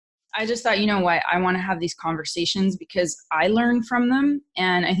I just thought, you know what, I want to have these conversations because I learn from them.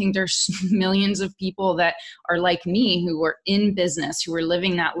 And I think there's millions of people that are like me who were in business, who were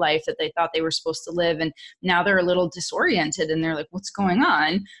living that life that they thought they were supposed to live. And now they're a little disoriented and they're like, what's going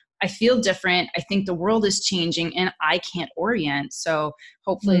on? I feel different. I think the world is changing and I can't orient. So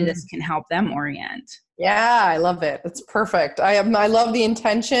hopefully this can help them orient. Yeah, I love it. It's perfect. I love the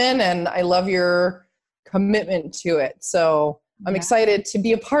intention and I love your commitment to it. So I'm excited to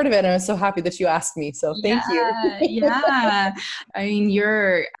be a part of it. And I'm so happy that you asked me. So thank you. Yeah. I mean,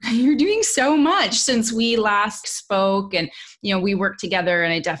 you're doing so much since we last spoke, and, you know, we work together,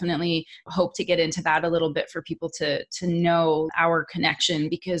 and I definitely hope to get into that a little bit for people to know our connection,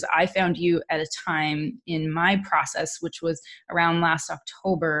 because I found you at a time in my process, which was around last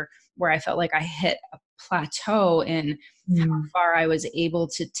October, where I felt like I hit a plateau in how far I was able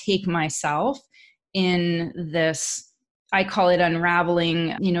to take myself in this, I call it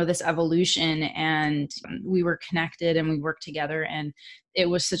unraveling, you know, this evolution. And we were connected and we worked together. And it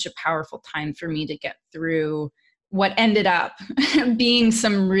was such a powerful time for me to get through what ended up being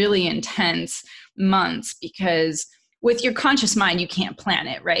some really intense months, because with your conscious mind, you can't plan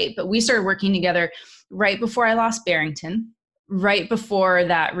it, right? But we started working together right before I lost Barrington, right before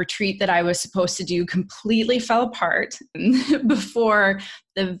that retreat that I was supposed to do completely fell apart, before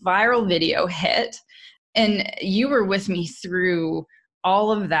the viral video hit. And you were with me through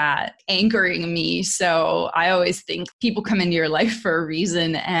all of that, anchoring me. So I always think people come into your life for a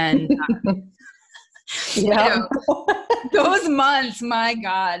reason. And you know, those months, my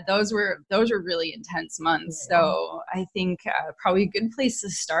God, those were really intense months. So I think probably a good place to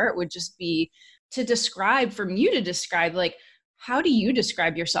start would just be to describe, from you to describe, like, how do you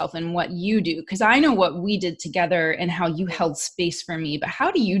describe yourself and what you do? Because I know what we did together and how you held space for me, but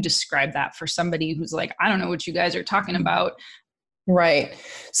how do you describe that for somebody who's like, I don't know what you guys are talking about? Right.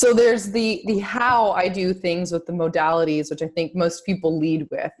 So there's the how I do things with the modalities, which I think most people lead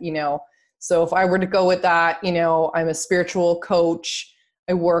with, you know. So if I were to go with that, you know, I'm a spiritual coach.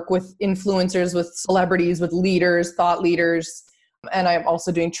 I work with influencers, with celebrities, with leaders, thought leaders, and I'm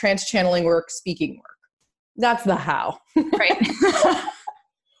also doing trance channeling work, speaking work. That's the how. Right.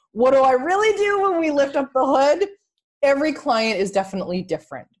 What do I really do when we lift up the hood? Every client is definitely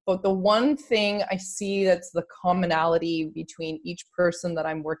different. But the one thing I see that's the commonality between each person that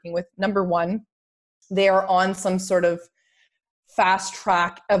I'm working with, number one, they are on some sort of fast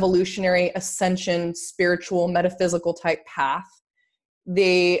track, evolutionary, ascension, spiritual, metaphysical type path.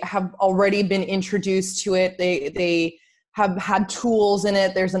 They have already been introduced to it. They have had tools in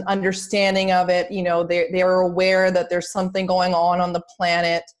it. There's an understanding of it. You know, they are aware that there's something going on the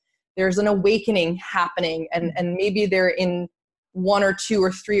planet. There's an awakening happening, and maybe they're in one or two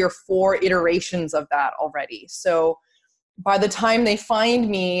or three or four iterations of that already. So by the time they find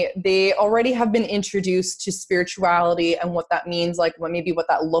me, they already have been introduced to spirituality and what that means, like maybe what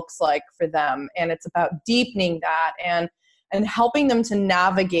that looks like for them. And it's about deepening that and helping them to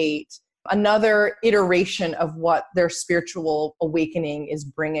navigate another iteration of what their spiritual awakening is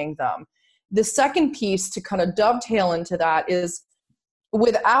bringing them. The second piece to kind of dovetail into that is,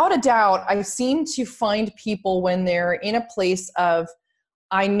 without a doubt, I seem to find people when they're in a place of,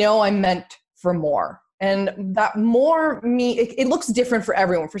 I know I'm meant for more. And that more it looks different for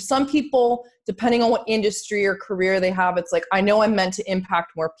everyone. For some people, depending on what industry or career they have, it's like, I know I'm meant to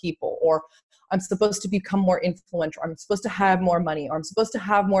impact more people, or I'm supposed to become more influential, I'm supposed to have more money, or I'm supposed to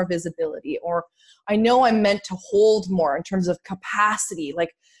have more visibility, or I know I'm meant to hold more in terms of capacity.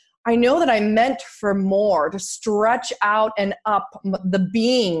 Like, I know that I'm meant for more, to stretch out and up the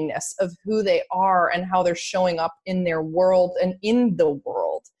beingness of who they are and how they're showing up in their world and in the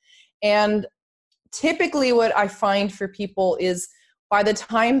world. And typically what I find for people is, by the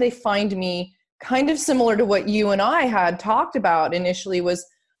time they find me, kind of similar to what you and I had talked about initially, was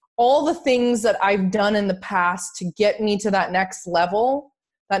all the things that I've done in the past to get me to that next level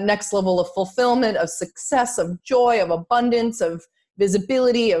of fulfillment, of success, of joy, of abundance, of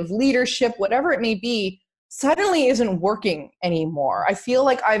visibility, of leadership, whatever it may be, suddenly isn't working anymore. I feel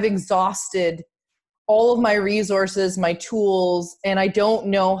like I've exhausted all of my resources, my tools, and I don't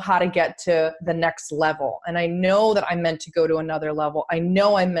know how to get to the next level. And I know that I'm meant to go to another level. I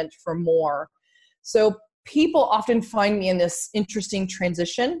know I'm meant for more. So people often find me in this interesting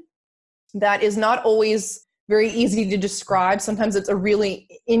transition that is not always very easy to describe. Sometimes it's a really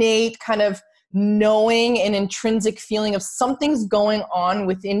innate kind of knowing and intrinsic feeling of something's going on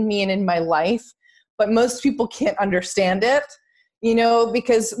within me and in my life, but most people can't understand it, you know,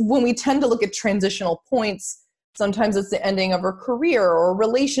 because when we tend to look at transitional points, Sometimes it's the ending of a career or a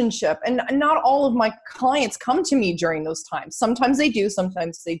relationship. And not all of my clients come to me during those times. Sometimes they do,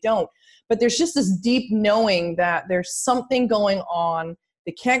 sometimes they don't. But there's just this deep knowing that there's something going on.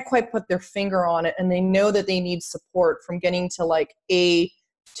 They can't quite put their finger on it, and they know that they need support from getting to like A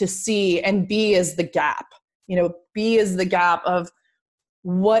to C, and B is the gap. B is the gap of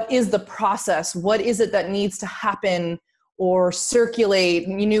what is the process? What is it that needs to happen or circulate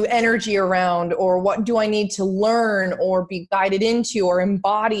new energy around, or what do I need to learn or be guided into or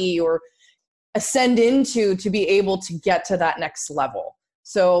embody or ascend into to be able to get to that next level?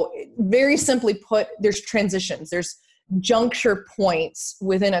 So very simply put, there's transitions. There's juncture points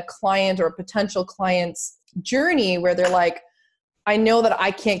within a client or a potential client's journey where they're like, I know that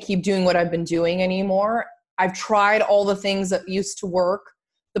I can't keep doing what I've been doing anymore. I've tried all the things that used to work.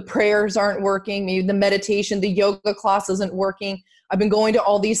 The prayers aren't working. Maybe the meditation, the yoga class isn't working. I've been going to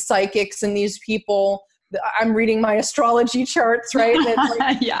all these psychics and these people. I'm reading my astrology charts, right? And it's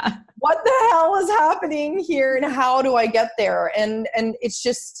like, yeah. What the hell is happening here, and how do I get there? And it's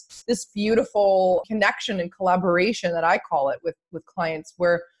just this beautiful connection and collaboration that I call it with clients,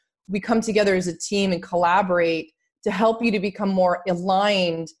 where we come together as a team and collaborate to help you to become more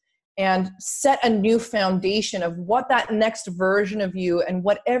aligned and set a new foundation of what that next version of you and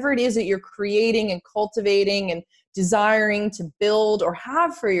whatever it is that you're creating and cultivating and desiring to build or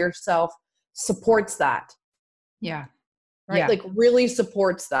have for yourself supports that. Yeah. Right? Yeah. Like really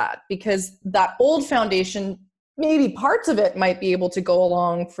supports that, because that old foundation, maybe parts of it might be able to go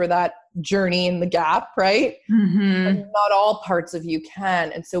along for that journey in the gap, right? Mm-hmm. But not all parts of you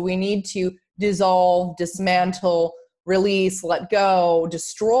can. And so we need to dissolve, dismantle, release, let go,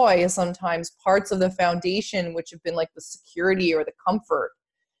 destroy sometimes parts of the foundation, which have been like the security or the comfort,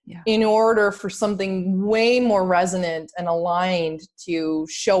 in order for something way more resonant and aligned to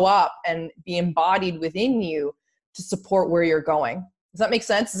show up and be embodied within you to support where you're going. Does that make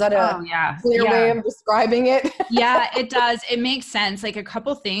sense? Is that a clear way of describing it? Yeah, it does. It makes sense. Like a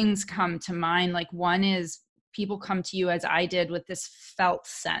couple things come to mind. Like one is people come to you, as I did, with this felt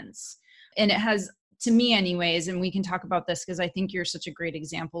sense. And it has, to me anyways, and we can talk about this because I think you're such a great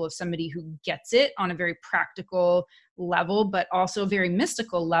example of somebody who gets it on a very practical level, but also a very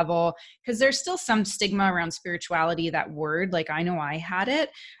mystical level, because there's still some stigma around spirituality, that word. Like I know I had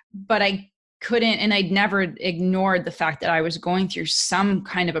it, but I couldn't, and I'd never ignored the fact that I was going through some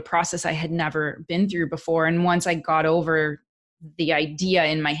kind of a process I had never been through before. And once I got over the idea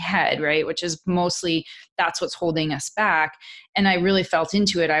in my head, right, which is mostly that's what's holding us back, and I really felt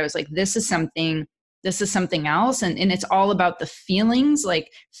into it, I was like, this is something else. And it's all about the feelings,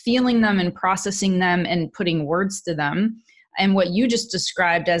 like feeling them and processing them and putting words to them. And what you just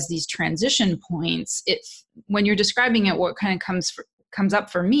described as these transition points, when you're describing it, what kind of comes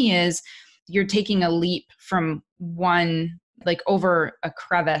up for me is you're taking a leap from one, like over a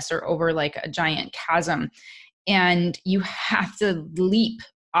crevice or over like a giant chasm, and you have to leap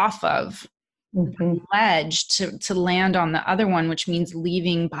off of the ledge to land on the other one, which means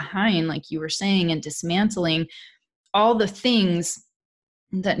leaving behind, like you were saying, and dismantling all the things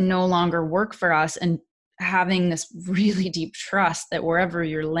that no longer work for us, and having this really deep trust that wherever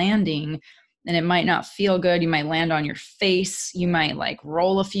you're landing, and it might not feel good, you might land on your face, you might like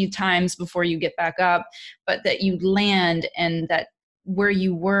roll a few times before you get back up, but that you land, and that where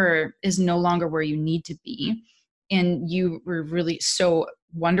you were is no longer where you need to be. And you were really so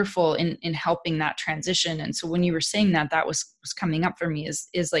wonderful in helping that transition. And so when you were saying that was coming up for me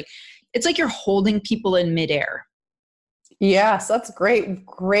is like, it's like you're holding people in midair. Yes, that's great.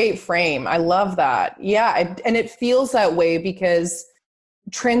 Great frame. I love that. Yeah. And it feels that way because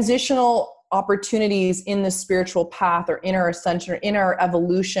transitional opportunities in the spiritual path or in our ascension or in our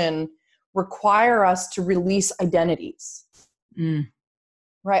evolution require us to release identities.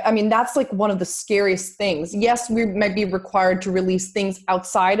 Right? I mean, that's like one of the scariest things. Yes, we might be required to release things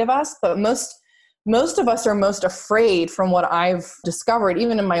outside of us, but most of us are most afraid, from what I've discovered,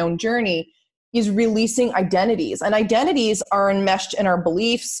 even in my own journey, is releasing identities. And identities are enmeshed in our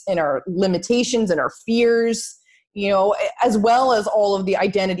beliefs, in our limitations, in our fears, as well as all of the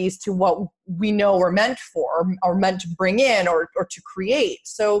identities to what we know we're meant for, or meant to bring in or to create.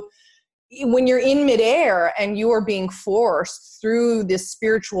 So when you're in midair and you are being forced through this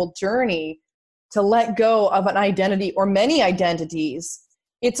spiritual journey to let go of an identity or many identities,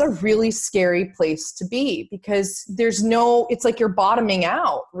 it's a really scary place to be, because it's like you're bottoming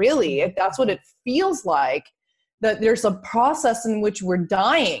out, really. That's what it feels like, that there's a process in which we're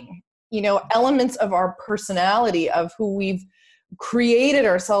dying. Elements of our personality, of who we've created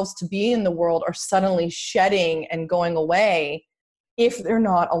ourselves to be in the world, are suddenly shedding and going away if they're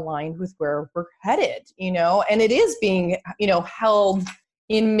not aligned with where we're headed, and it is being, held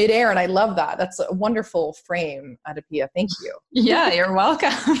in midair. And I love that. That's a wonderful frame, Adipia. Thank you. Yeah, you're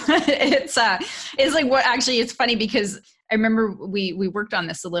welcome. It's like what actually it's funny because I remember we worked on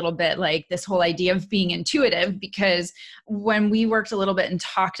this a little bit, like this whole idea of being intuitive, because when we worked a little bit and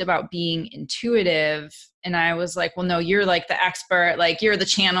talked about being intuitive, and I was like, well, no, you're like the expert, like you're the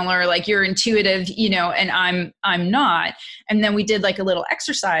channeler, like you're intuitive, and I'm not. And then we did like a little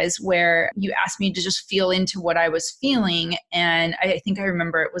exercise where you asked me to just feel into what I was feeling. And I think I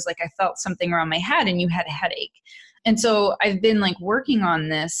remember it was like I felt something around my head and you had a headache. And so I've been like working on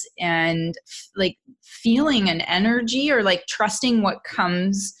this and like feeling an energy or like trusting what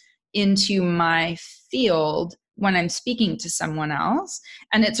comes into my field when I'm speaking to someone else.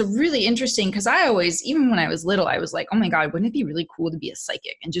 And it's a really interesting because I always, even when I was little, I was like, oh my God, wouldn't it be really cool to be a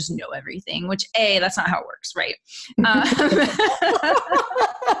psychic and just know everything? Which that's not how it works, right?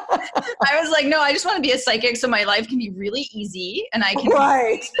 I was like, no, I just want to be a psychic so my life can be really easy and I can,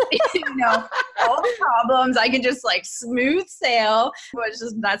 right. all the problems, I can just like smooth sail, but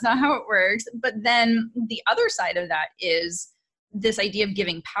that's not how it works. But then the other side of that is this idea of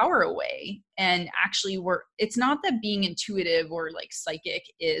giving power away. And actually it's not that being intuitive or like psychic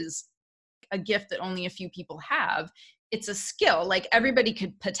is a gift that only a few people have. It's a skill. Like everybody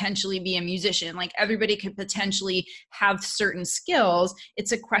could potentially be a musician. Like everybody could potentially have certain skills.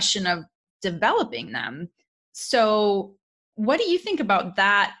 It's a question of developing them. So what do you think about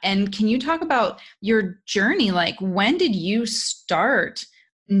that? And can you talk about your journey? Like when did you start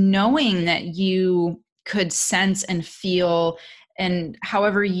knowing that you could sense and feel and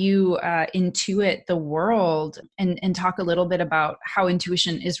however you intuit the world, and talk a little bit about how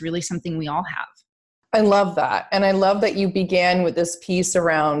intuition is really something we all have? I love that. And I love that you began with this piece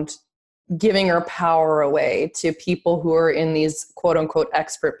around giving our power away to people who are in these quote unquote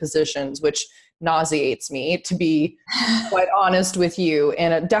expert positions, which nauseates me, to be quite honest with you.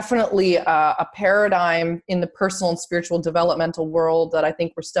 And definitely a paradigm in the personal and spiritual developmental world that I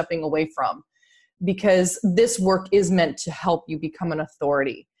think we're stepping away from, because this work is meant to help you become an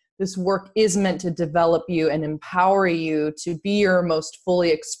authority. This work is meant to develop you and empower you to be your most fully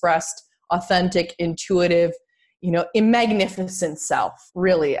expressed, authentic, intuitive, magnificent self,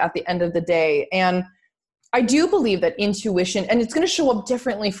 really, at the end of the day. And I do believe that intuition, and it's going to show up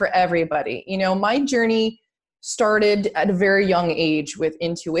differently for everybody. My journey started at a very young age with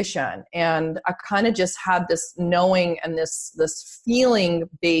intuition, and I kind of just had this knowing and this feeling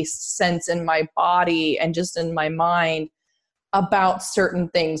based sense in my body and just in my mind about certain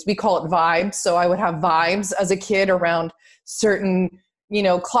things. We call it vibes. So I would have vibes as a kid around certain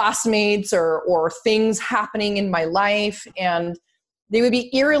classmates or things happening in my life, and they would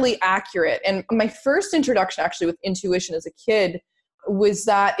be eerily accurate. And my first introduction actually with intuition as a kid was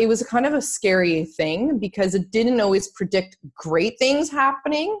that it was kind of a scary thing because it didn't always predict great things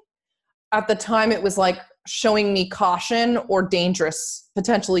happening. At the time, it was like showing me caution or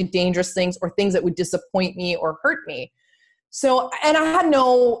potentially dangerous things or things that would disappoint me or hurt me. So, and I had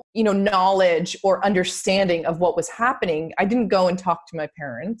no, knowledge or understanding of what was happening. I didn't go and talk to my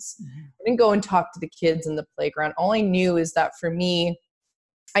parents. I didn't go and talk to the kids in the playground. All I knew is that for me,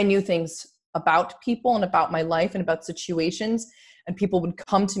 I knew things about people and about my life and about situations, and people would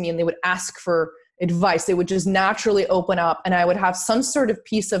come to me and they would ask for advice. They would just naturally open up, and I would have some sort of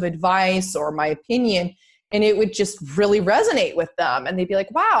piece of advice or my opinion, and it would just really resonate with them. And they'd be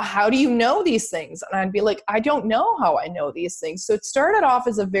like, wow, how do you know these things? And I'd be like, I don't know how I know these things. So it started off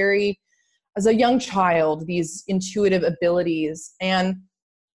as a young child, these intuitive abilities. And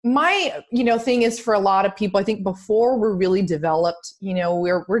my, thing is, for a lot of people, I think before we're really developed,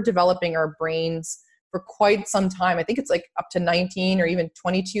 we're developing our brains for quite some time. I think it's like up to 19 or even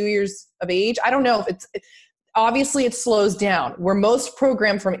 22 years of age. I don't know if obviously it slows down. We're most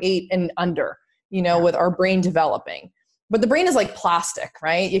programmed from 8 and under, with our brain developing. But the brain is like plastic,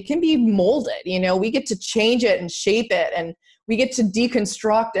 right? It can be molded, we get to change it and shape it, and we get to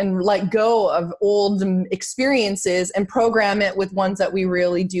deconstruct and let go of old experiences and program it with ones that we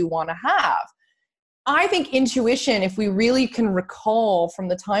really do want to have. I think intuition, if we really can recall from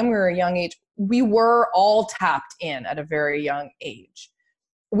the time we were a young age, we were all tapped in at a very young age.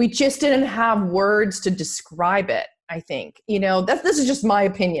 We just didn't have words to describe it, I think. This is just my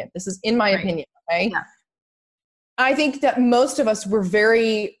opinion. This is in my opinion, okay? Yeah. I think that most of us were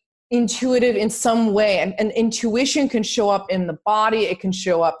very intuitive in some way, and intuition can show up in the body. It can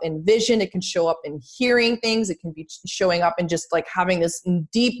show up in vision. It can show up in hearing things. It can be showing up in just like having this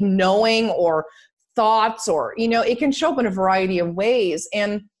deep knowing or thoughts, or, it can show up in a variety of ways.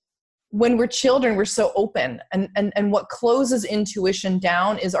 And when we're children, we're so open, and what closes intuition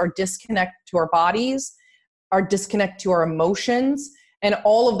down is our disconnect to our bodies, our disconnect to our emotions, and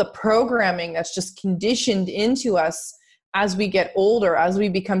all of the programming that's just conditioned into us as we get older, as we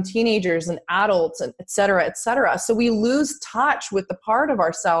become teenagers and adults, and et cetera, et cetera. So we lose touch with the part of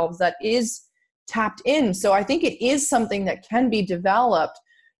ourselves that is tapped in. So I think it is something that can be developed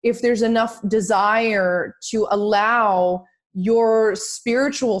if there's enough desire to allow your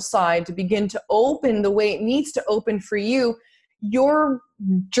spiritual side to begin to open the way it needs to open for you. Your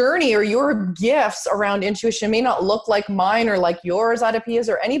journey or your gifts around intuition may not look like mine or like yours, Adapia's,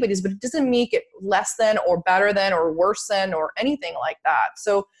 or anybody's, but it doesn't make it less than or better than or worse than or anything like that.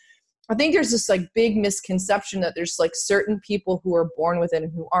 So I think there's this like big misconception that there's like certain people who are born with it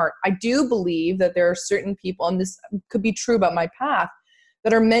and who aren't. I do believe that there are certain people, and this could be true about my path,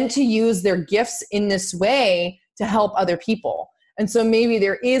 that are meant to use their gifts in this way to help other people. And so maybe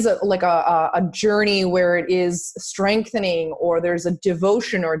there is a journey where it is strengthening, or there's a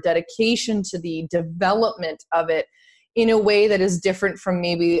devotion or dedication to the development of it in a way that is different from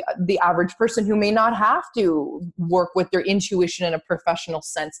maybe the average person who may not have to work with their intuition in a professional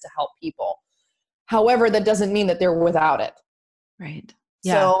sense to help people. However, that doesn't mean that they're without it. Right.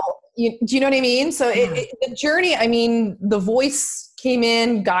 Yeah. So do you know what I mean? So the journey, I mean, the voice came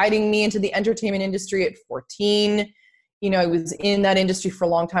in guiding me into the entertainment industry at 14. You know, I was in that industry for a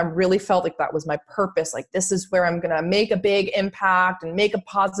long time, really felt like that was my purpose. Like, this is where I'm going to make a big impact and make a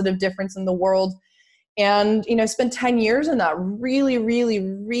positive difference in the world. And, you know, I spent 10 years in that, really, really,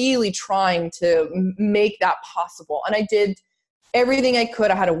 really trying to make that possible. And I did everything I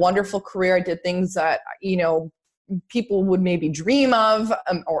could. I had a wonderful career. I did things that, you know, people would maybe dream of,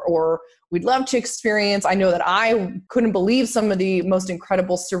 or we'd love to experience. I know that I couldn't believe some of the most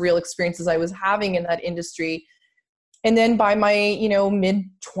incredible, surreal experiences I was having in that industry. And then by my, you know,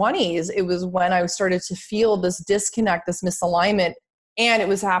 mid-20s, it was when I started to feel this disconnect, this misalignment, and it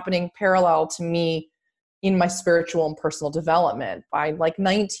was happening parallel to me in my spiritual and personal development. By like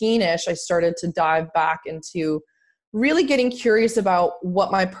 19-ish, I started to dive back into really getting curious about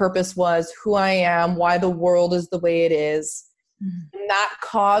what my purpose was, who I am, why the world is the way it is. Mm-hmm. And that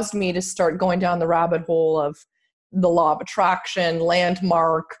caused me to start going down the rabbit hole of the law of attraction,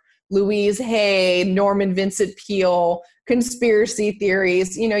 landmark, Louise Hay, Norman Vincent Peale, conspiracy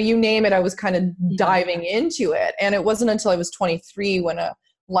theories, you know, you name it, I was kind of diving into it. And it wasn't until I was 23 when a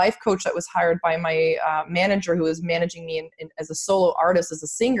life coach that was hired by my manager, who was managing me as a solo artist, as a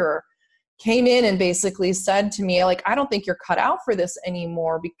singer, came in and basically said to me, like, I don't think you're cut out for this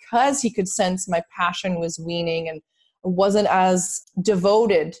anymore, because he could sense my passion was waning and wasn't as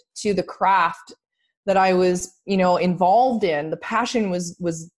devoted to the craft that I was, you know, involved in. The passion was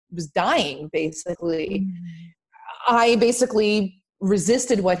dying, basically. Mm-hmm. I basically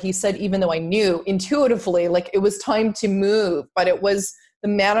resisted what he said, even though I knew intuitively, like, it was time to move. But it was the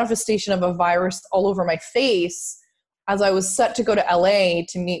manifestation of a virus all over my face as I was set to go to LA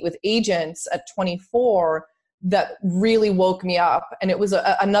to meet with agents at 24 that really woke me up. And it was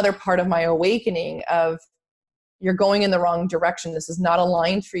another part of my awakening of, you're going in the wrong direction. This is not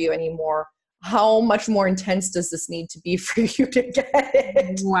aligned for you anymore. How much more intense does this need to be for you to get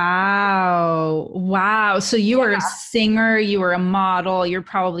it? Wow. Wow. So you were a singer, you were a model, you're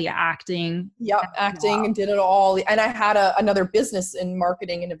probably acting. Yep, acting and did it all. And I had another business in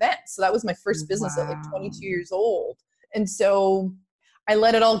marketing and events. So that was my first business at like 22 years old. And so I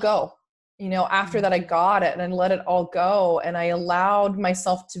let it all go. You know, after that I got it and I let it all go. And I allowed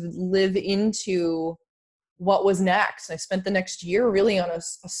myself to live into what was next. I spent the next year really on a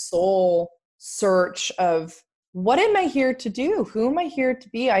soul search of, what am I here to do? Who am I here to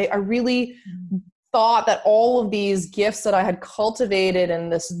be? I really thought that all of these gifts that I had cultivated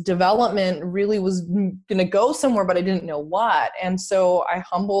and this development really was going to go somewhere, but I didn't know what. And so I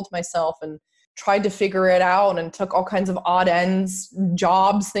humbled myself and tried to figure it out and took all kinds of odd ends,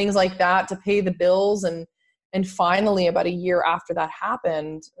 jobs, things like that to pay the bills. And finally, about a year after that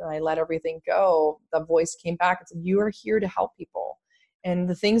happened, I let everything go. The voice came back and said, you are here to help people. And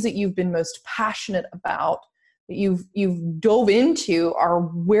the things that you've been most passionate about, that you've dove into, are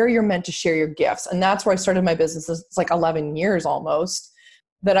where you're meant to share your gifts. And that's where I started my business. It's like 11 years almost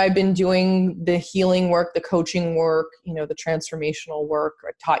that I've been doing the healing work, the coaching work, you know, the transformational work.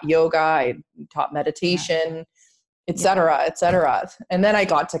 I taught yoga, I taught meditation, et cetera, et cetera. And then I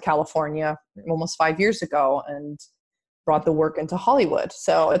got to California almost 5 years ago and brought the work into Hollywood.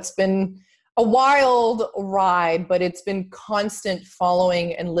 So it's been a wild ride, but it's been constant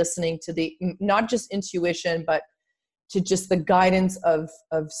following and listening to the, not just intuition, but to just the guidance of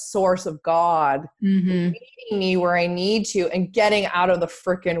source of God, Mm-hmm. meeting me where I need to and getting out of the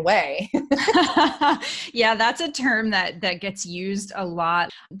frickin' way. Yeah, that's a term that gets used a lot.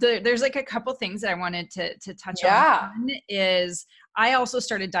 There's like a couple things that I wanted to touch on. Yeah. One is I also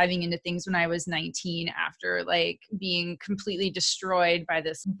started diving into things when I was 19 after like being completely destroyed by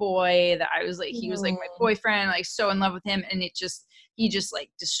this boy that I was like, he was like my boyfriend, like so in love with him. And he just like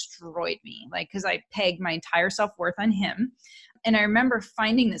destroyed me, like, cause I pegged my entire self-worth on him. And I remember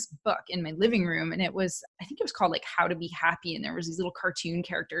finding this book in my living room, and I think it was called like How to Be Happy. And there was these little cartoon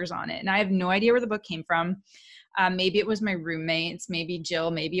characters on it. And I have no idea where the book came from. Maybe it was my roommates, maybe Jill,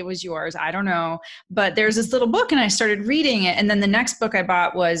 maybe it was yours. I don't know. But there's this little book and I started reading it. And then the next book I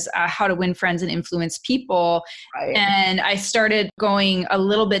bought was How to Win Friends and Influence People. Right. And I started going a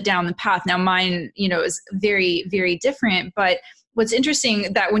little bit down the path. Now mine, is very, very different. But what's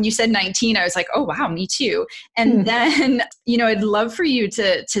interesting that when you said 19, I was like, oh, wow, me too. And then, I'd love for you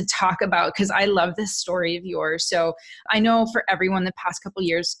to talk about, because I love this story of yours. So I know for everyone, the past couple of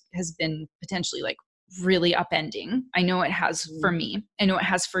years has been potentially like really upending. I know it has for me. I know it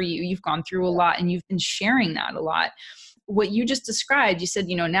has for you. You've gone through a lot and you've been sharing that a lot. What you just described, you said,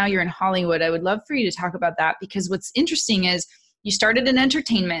 now you're in Hollywood. I would love for you to talk about that, because what's interesting is you started in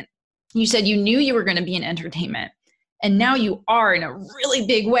entertainment. You said you knew you were going to be in entertainment. And now you are in a really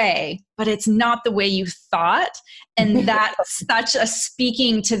big way, but it's not the way you thought. And that's such a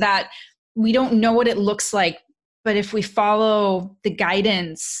speaking to that. We don't know what it looks like, but if we follow the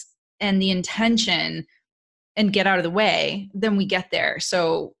guidance and the intention and get out of the way, then we get there.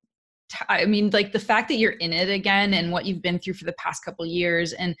 So, I mean, like the fact that you're in it again and what you've been through for the past couple of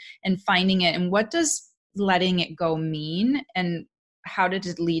years and finding it, and what does letting it go mean, and how did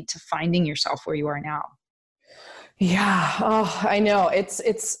it lead to finding yourself where you are now? Yeah. Oh, I know.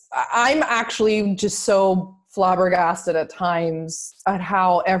 I'm actually just so flabbergasted at times at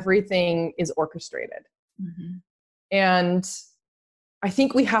how everything is orchestrated. Mm-hmm. And I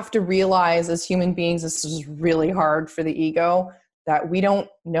think we have to realize as human beings, this is really hard for the ego, that we don't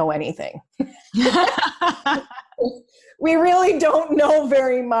know anything. We really don't know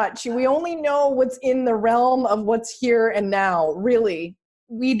very much. We only know what's in the realm of what's here and now, really.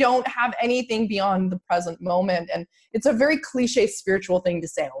 We don't have anything beyond the present moment. And it's a very cliche spiritual thing to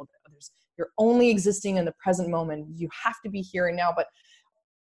say, oh, you're only existing in the present moment. You have to be here and now. But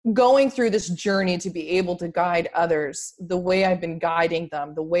going through this journey to be able to guide others the way I've been guiding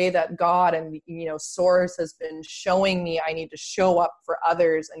them, the way that God and, Source has been showing me I need to show up for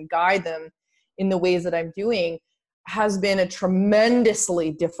others and guide them in the ways that I'm doing, has been a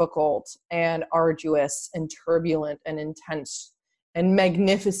tremendously difficult and arduous and turbulent and intense and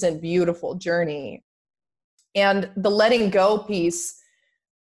magnificent, beautiful journey. And the letting go piece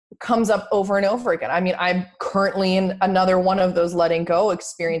comes up over and over again. I mean, I'm currently in another one of those letting go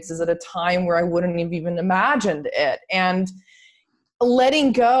experiences at a time where I wouldn't have even imagined it. And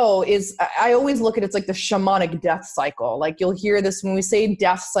letting go is, I always look at it's like the shamanic death cycle. Like you'll hear this when we say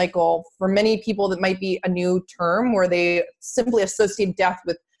death cycle, for many people that might be a new term where they simply associate death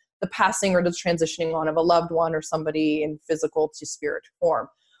with the passing or the transitioning on of a loved one or somebody in physical to spirit form.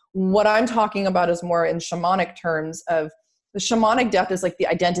 What I'm talking about is more in shamanic terms of the shamanic death is like the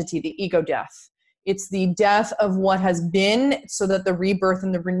identity, the ego death. It's the death of what has been so that the rebirth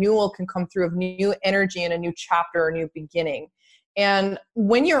and the renewal can come through of new energy and a new chapter, a new beginning. And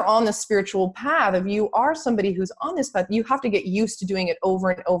when you're on the spiritual path, if you are somebody who's on this path, you have to get used to doing it over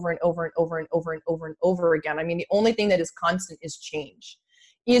and over and over and over and over and over and over again. I mean, the only thing that is constant is change,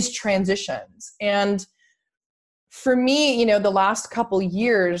 is transitions. And for me, the last couple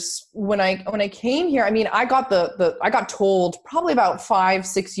years when I came here, I mean, I got I got told probably about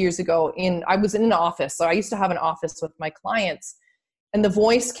 5-6 years ago I was in an office. So I used to have an office with my clients, and the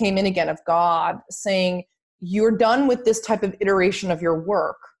voice came in again of God saying, you're done with this type of iteration of your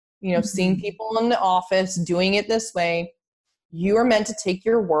work, seeing people in the office doing it this way. You are meant to take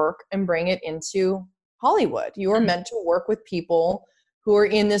your work and bring it into Hollywood. You are meant to work with people who are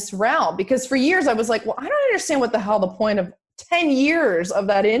in this realm. Because for years I was like, well, I don't understand what the hell the point of 10 years of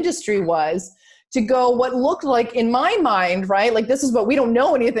that industry was, to go what looked like in my mind, right? Like, this is what we don't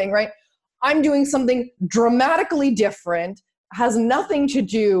know anything, right? I'm doing something dramatically different, has nothing to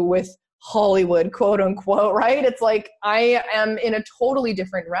do with Hollywood, quote unquote, right? It's like I am in a totally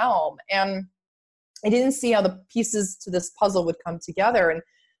different realm. And I didn't see how the pieces to this puzzle would come together. And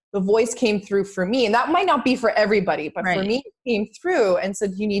the voice came through for me. And that might not be for everybody, but for me, it came through and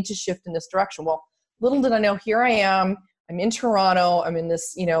said, you need to shift in this direction. Well, little did I know, here I am. I'm in Toronto. I'm in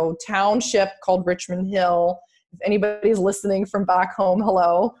this, township called Richmond Hill. If anybody's listening from back home,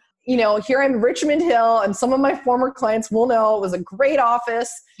 hello. here I'm in Richmond Hill, and some of my former clients will know it was a great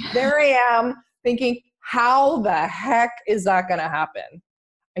office. There I am thinking, how the heck is that going to happen?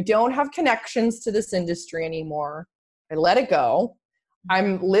 I don't have connections to this industry anymore. I let it go.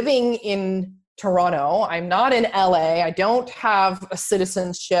 I'm living in Toronto. I'm not in LA. I don't have a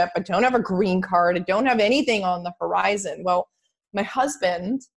citizenship. I don't have a green card. I don't have anything on the horizon. Well, my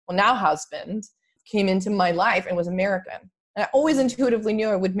husband, now husband, came into my life and was American. And I always intuitively knew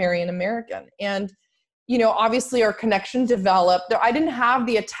I would marry an American. And, obviously our connection developed. I didn't have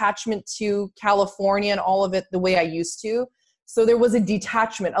the attachment to California and all of it the way I used to. So there was a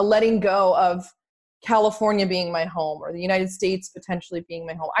detachment, a letting go of California being my home or the United States potentially being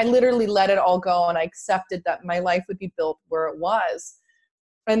my home. I literally let it all go, and I accepted that my life would be built where it was.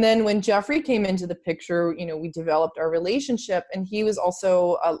 And then when Jeffrey came into the picture, we developed our relationship, and he was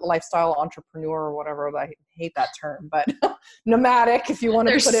also a lifestyle entrepreneur or whatever. I hate that term, but nomadic, if you want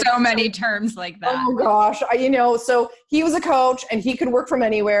to put it. There's so many terms like that. Oh gosh. So he was a coach and he could work from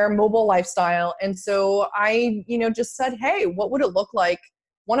anywhere, mobile lifestyle. And so I, just said, hey, what would it look like?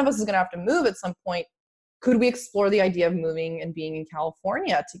 One of us is going to have to move at some point. Could we explore the idea of moving and being in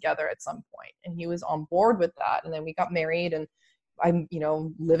California together at some point? And he was on board with that. And then we got married, and I,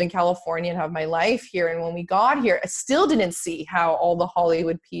 live in California and have my life here. And when we got here, I still didn't see how all the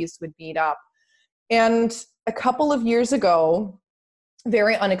Hollywood piece would meet up. And a couple of years ago,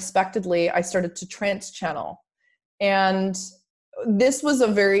 very unexpectedly, I started to trance channel. And this was a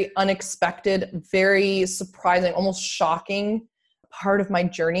very unexpected, very surprising, almost shocking part of my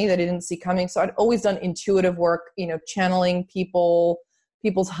journey that I didn't see coming. So I'd always done intuitive work, channeling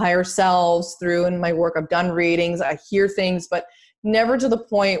people's higher selves through in my work. I've done readings, I hear things, but never to the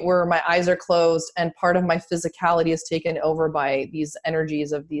point where my eyes are closed and part of my physicality is taken over by these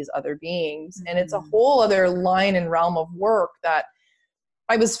energies of these other beings. Mm-hmm. And it's a whole other line and realm of work that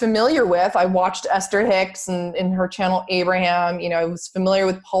I was familiar with. I watched Esther Hicks and in her channel Abraham. I was familiar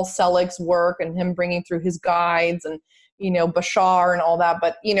with Paul Selig's work and him bringing through his guides and Bashar and all that.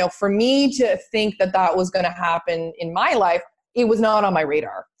 But for me to think that was going to happen in my life, it was not on my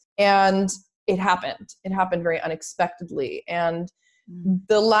radar. And it happened. It happened very unexpectedly. And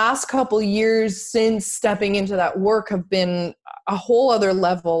the last couple of years since stepping into that work have been a whole other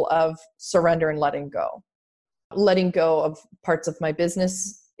level of surrender and letting go of parts of my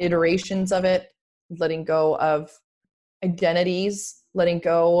business, iterations of it, letting go of identities, letting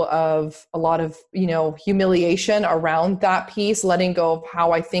go of a lot of, humiliation around that piece, letting go of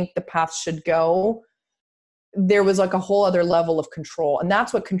how I think the path should go. There was like a whole other level of control. And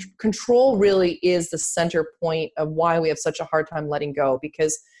that's what control really is, the center point of why we have such a hard time letting go,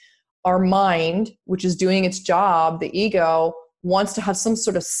 because our mind, which is doing its job, the ego, wants to have some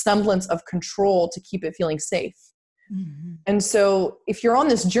sort of semblance of control to keep it feeling safe. Mm-hmm. And so if you're on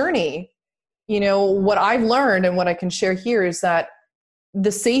this journey, what I've learned and what I can share here is that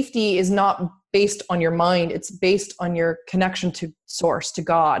the safety is not based on your mind. It's based on your connection to source, to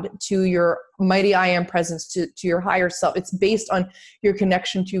God, to your mighty I am presence, to your higher self. It's based on your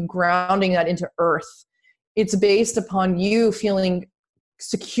connection to grounding that into earth. It's based upon you feeling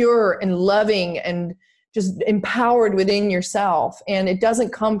secure and loving and just empowered within yourself. And it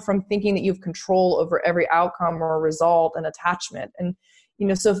doesn't come from thinking that you have control over every outcome or result and attachment. And,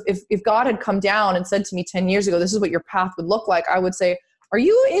 so if God had come down and said to me 10 years ago, this is what your path would look like, I would say, are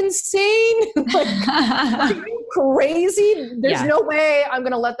you insane? Are you crazy? There's no way I'm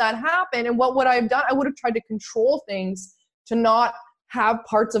going to let that happen. And what would I have done? I would have tried to control things to not have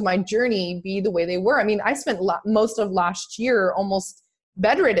parts of my journey be the way they were. I mean, I spent most of last year almost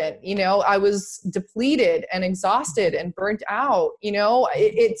bedridden. I was depleted and exhausted and burnt out.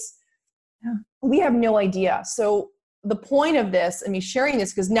 We have no idea. So the point of this and me sharing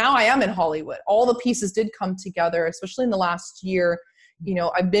this, because now I am in Hollywood, all the pieces did come together, especially in the last year.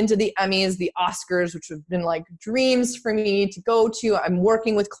 I've been to the Emmys, the Oscars, which have been like dreams for me to go to. I'm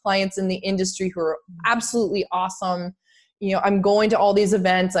working with clients in the industry who are absolutely awesome. I'm going to all these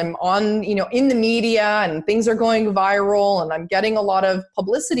events. I'm on, in the media, and things are going viral, and I'm getting a lot of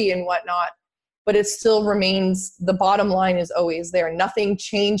publicity and whatnot, but it still remains, the bottom line is always there. Nothing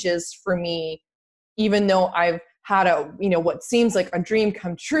changes for me, even though I've had what seems like a dream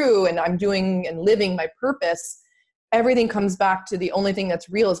come true and I'm doing and living my purpose. Everything comes back to the only thing that's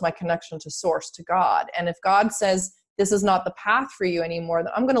real is my connection to source, to God. And if God says, this is not the path for you anymore,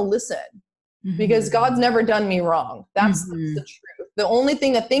 then I'm going to listen, because God's never done me wrong. That's the truth. The only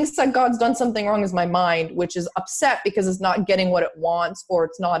thing that thinks that God's done something wrong is my mind, which is upset because it's not getting what it wants or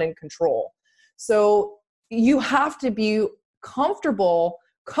it's not in control. So you have to be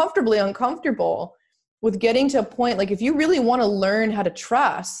comfortably uncomfortable with getting to a point, like if you really want to learn how to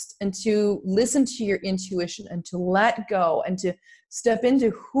trust and to listen to your intuition and to let go and to step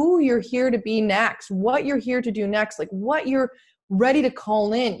into who you're here to be next, what you're here to do next, like what you're ready to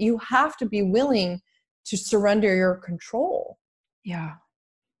call in, you have to be willing to surrender your control. Yeah.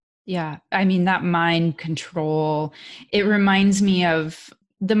 Yeah. I mean, that mind control, it reminds me of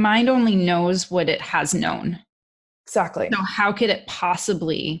the mind only knows what it has known. Exactly. So how could it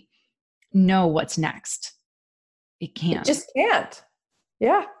possibly know what's next? It It can't. just can't.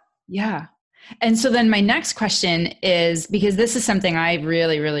 Yeah. Yeah. And so then my next question is, because this is something I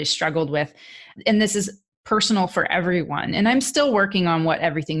really, really struggled with, and this is personal for everyone, and I'm still working on what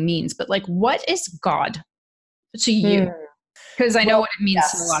everything means, but like, what is God to you? Because I know Well, what it means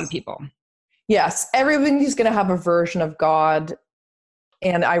to a lot of yes. people. Yes. Everybody's going to have a version of God.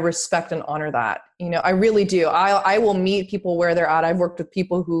 And I respect and honor that. You know, I really do. I will meet people where they're at. I've worked with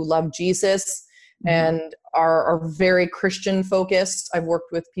people who love Jesus and are very Christian focused. I've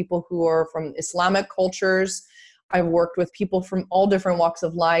worked with people who are from Islamic cultures. I've worked with people from all different walks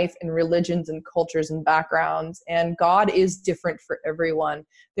of life and religions and cultures and backgrounds. And God is different for everyone.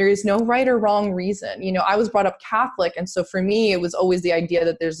 There is no right or wrong reason. You know, I was brought up Catholic. And so for me, it was always the idea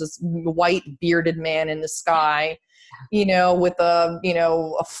that there's this white bearded man in the sky, you know, with a, you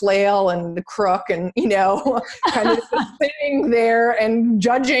know, a flail and the crook and, you know, kind of sitting there and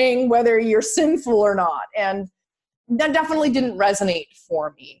judging whether you're sinful or not. And that definitely didn't resonate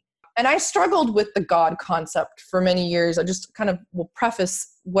for me. And I struggled with the God concept for many years. I just kind of will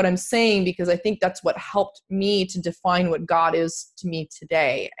preface what I'm saying because I think that's what helped me to define what God is to me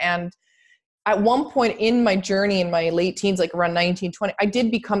today. And at one point in my journey in my late teens, like around 19, 20, I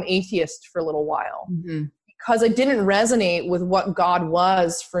did become atheist for a little while. Because I didn't resonate with what God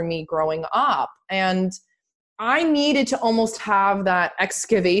was for me growing up. And I needed to almost have that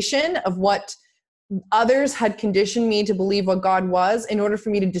excavation of what others had conditioned me to believe what God was in order for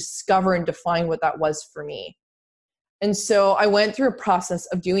me to discover and define what that was for me. And so I went through a process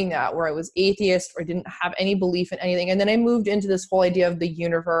of doing that where I was atheist or didn't have any belief in anything. And then I moved into this whole idea of the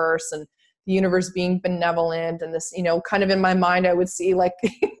universe and the universe being benevolent and this, you know, kind of in my mind, I would see like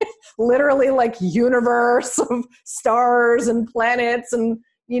literally like universe of stars and planets and,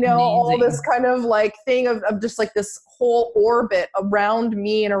 you know, all this kind of like thing of just like this whole orbit around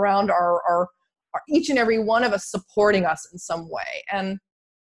me and around our each and every one of us supporting us in some way. And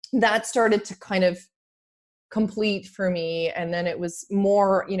that started to kind of complete for me. And then it was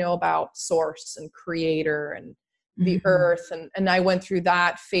more, you know, about source and creator and the earth. And I went through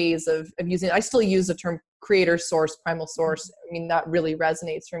that phase of using, I still use the term creator source, primal source. I mean, that really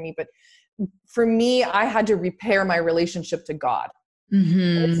resonates for me. But for me, I had to repair my relationship to God.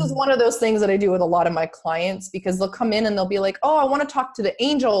 This is one of those things that I do with a lot of my clients because they'll come in and they'll be like, oh, I want to talk to the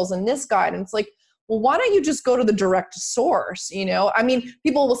angels and this guide. And it's like, well, why don't you just go to the direct source? You know, I mean,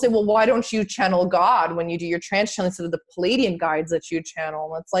 people will say, well, why don't you channel God when you do your trance channeling instead of the Palladian guides that you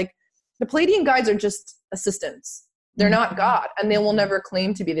channel? And it's like, the Palladian guides are just assistants. They're not God, and they will never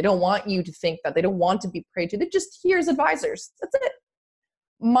claim to be. They don't want you to think that. They don't want to be prayed to. They're just here as advisors. That's it.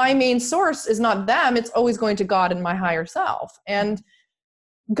 My main source is not them. It's always going to God and my higher self. And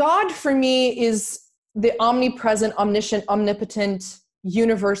God for me is the omnipresent, omniscient, omnipotent,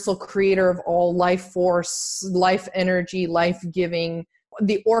 universal creator of all life force, life energy, life giving,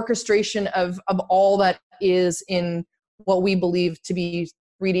 the orchestration of all that is in what we believe to be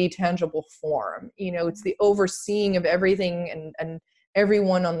 3D tangible form. You know, it's the overseeing of everything and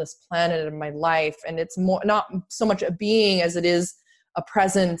everyone on this planet in my life. And it's more, not so much a being as it is a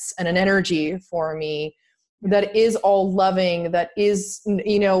presence and an energy for me that is all loving, that is,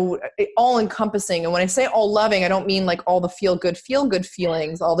 you know, all encompassing. And when I say all loving, I don't mean like all the feel good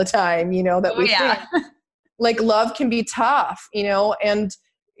feelings all the time, you know, that we think. Like love can be tough, you know, and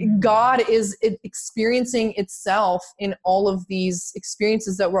God is experiencing itself in all of these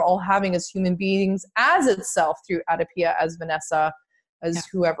experiences that we're all having as human beings, as itself through Adipia, as Vanessa, as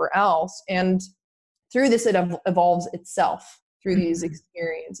whoever else. And through this, it evolves itself through these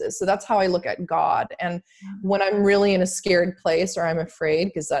experiences. So that's how I look at God. And when I'm really in a scared place or I'm afraid,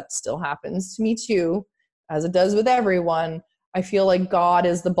 because that still happens to me too, as it does with everyone, I feel like God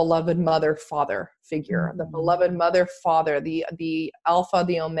is the beloved mother father figure, the beloved mother father, the alpha,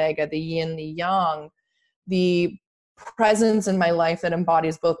 the omega, the yin, the yang, the presence in my life that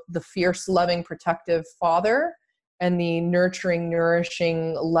embodies both the fierce, loving, protective father and the nurturing,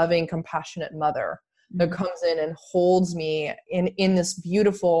 nourishing, loving, compassionate mother that comes in and holds me in this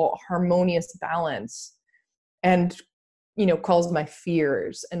beautiful, harmonious balance and, you know, calls my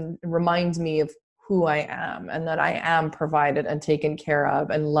fears and reminds me of who I am and that I am provided and taken care of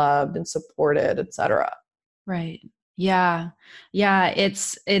and loved and supported, etc. Right. Yeah. Yeah.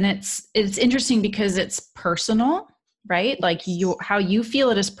 It's interesting because it's personal, right? Like how you feel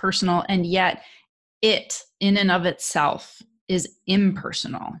it is personal, and yet it in and of itself is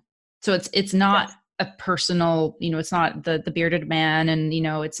impersonal. So it's not a personal, it's not the bearded man, and,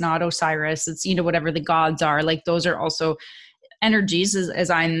 it's not Osiris. It's, whatever the gods are, like those are also energies as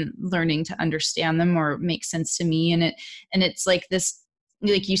I'm learning to understand them or make sense to me. And it's like this,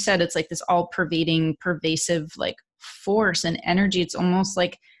 like you said, it's like this all pervading, pervasive, like force and energy. It's almost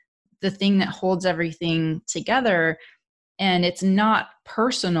like the thing that holds everything together. And it's not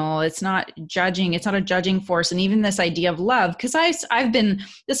personal. It's not judging. It's not a judging force. And even this idea of love, because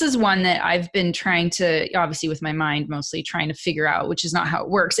this is one that I've been trying to, obviously with my mind, mostly trying to figure out, which is not how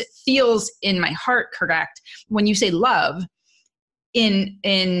it works. It feels in my heart correct when you say love in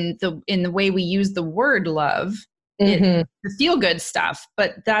the way we use the word love, the feel good stuff,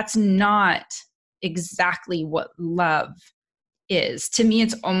 but that's not exactly what love is. To me,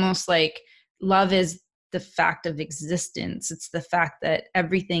 it's almost like love is the fact of existence. It's the fact that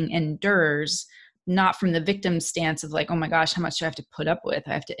everything endures, not from the victim stance of like, oh my gosh, how much do I have to put up with?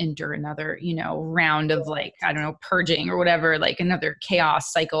 I have to endure another, round of like, I don't know, purging or whatever, like another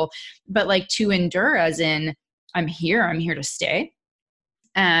chaos cycle, but like to endure as in I'm here to stay.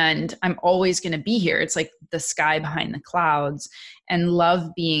 And I'm always going to be here. It's like the sky behind the clouds, and love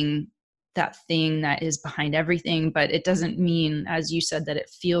being that thing that is behind everything. But it doesn't mean, as you said, that it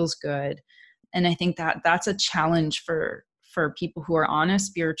feels good. And I think that that's a challenge for people who are on a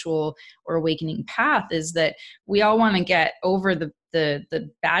spiritual or awakening path, is that we all want to get over the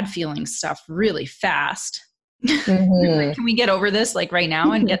bad feeling stuff really fast. Like, can we get over this like right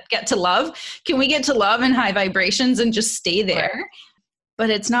now and get to love? Can we get to love and high vibrations and just stay there? Right. But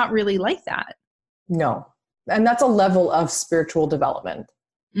it's not really like that. No. And that's a level of spiritual development.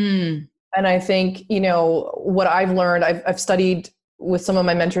 And I think, what I've learned, I've studied with some of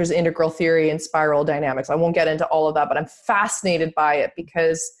my mentors integral theory and spiral dynamics. I won't get into all of that, but I'm fascinated by it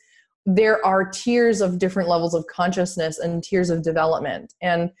because there are tiers of different levels of consciousness and tiers of development.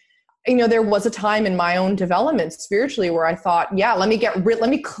 And, there was a time in my own development spiritually where I thought, yeah, let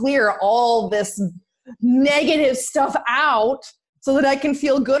me clear all this negative stuff out so that I can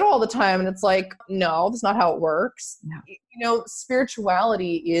feel good all the time. And it's like, no, that's not how it works. No.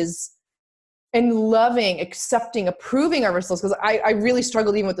 Spirituality is in loving, accepting, approving of ourselves. Because I really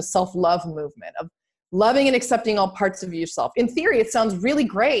struggled even with the self-love movement of loving and accepting all parts of yourself. In theory, it sounds really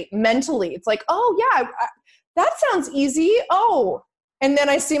great. Mentally, it's like, oh yeah, that sounds easy. Oh, and then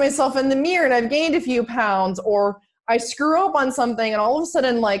I see myself in the mirror and I've gained a few pounds, or I screw up on something and all of a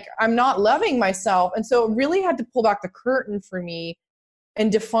sudden, like, I'm not loving myself. And so it really had to pull back the curtain for me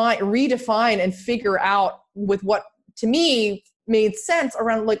and redefine and figure out with what to me made sense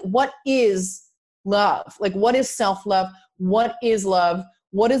around like, what is love? Like, what is self-love? What is love?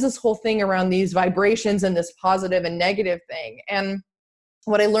 What is this whole thing around these vibrations and this positive and negative thing? And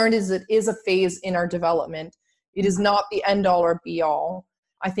what I learned is it is a phase in our development. It is not the end all or be all.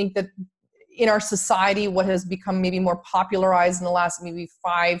 I think that in our society, what has become maybe more popularized in the last maybe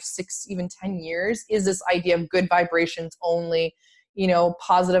 5, 6, even 10 years is this idea of good vibrations only,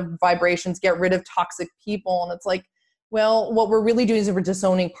 positive vibrations, get rid of toxic people. And it's like, well, what we're really doing is we're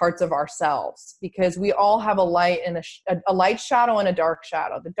disowning parts of ourselves, because we all have a light and a light shadow and a dark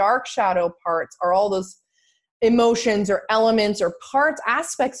shadow. The dark shadow parts are all those emotions or elements or parts,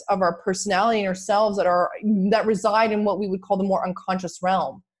 aspects of our personality and ourselves that reside in what we would call the more unconscious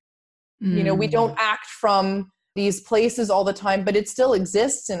realm. We don't act from these places all the time, but it still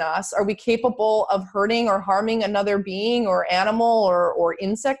exists in us. Are we capable of hurting or harming another being or animal or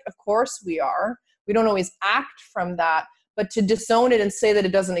insect? Of course we are. We don't always act from that, but to disown it and say that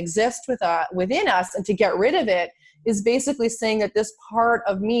it doesn't exist within us and to get rid of it is basically saying that this part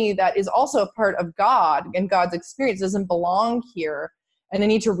of me that is also a part of God and God's experience doesn't belong here. And I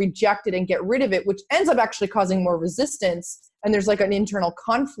need to reject it and get rid of it, which ends up actually causing more resistance. And there's like an internal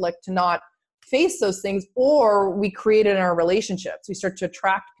conflict to not face those things, or we create it in our relationships. We start to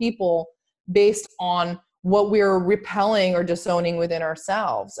attract people based on what we're repelling or disowning within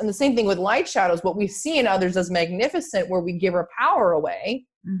ourselves. And the same thing with light shadows, what we see in others as magnificent, where we give our power away.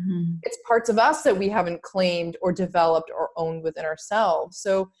 It's parts of us that we haven't claimed or developed or owned within ourselves.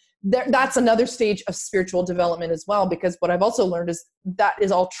 So that's another stage of spiritual development as well, because what I've also learned is that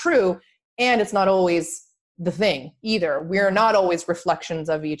is all true, and it's not always the thing either. We're not always reflections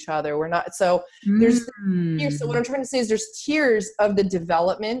of each other. We're not. So there's tiers. So what I'm trying to say is there's tiers of the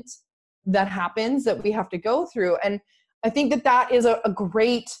development that happens that we have to go through. And I think that is a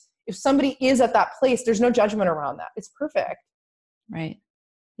great if somebody is at that place, there's no judgment around that. It's perfect. Right.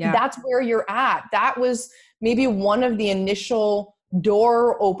 Yeah. That's where you're at. That was maybe one of the initial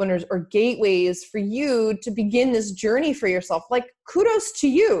door openers or gateways for you to begin this journey for yourself. Like, kudos to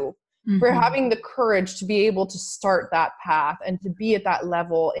you for having the courage to be able to start that path and to be at that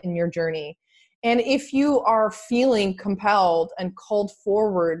level in your journey. And if you are feeling compelled and called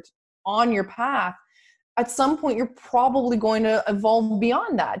forward on your path, at some point you're probably going to evolve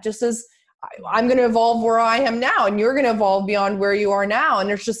beyond that, just as I'm going to evolve where I am now, and you're going to evolve beyond where you are now. And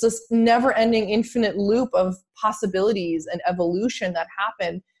there's just this never-ending infinite loop of possibilities and evolution that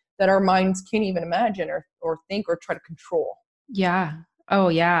happen that our minds can't even imagine or think or try to control. Yeah. Oh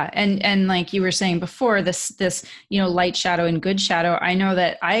yeah. And like you were saying before, this, light shadow and good shadow, I know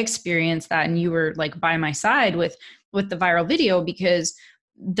that I experienced that, and you were like by my side with the viral video, because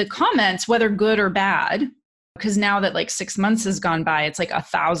the comments, whether good or bad, because now that like 6 months has gone by, it's like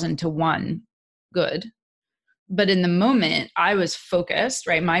 1,000 to 1 good. But in the moment I was focused,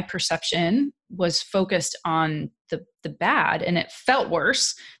 right? My perception was focused on the bad, and it felt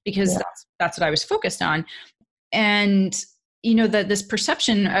worse because that's what I was focused on. And that this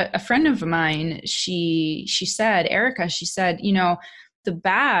perception, a friend of mine, she said, Erica, she said, the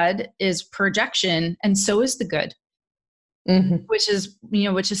bad is projection and so is the good. Which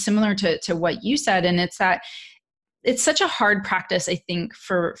is similar to what you said. And it's such a hard practice, I think,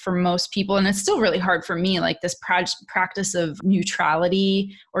 for most people. And it's still really hard for me, like this practice of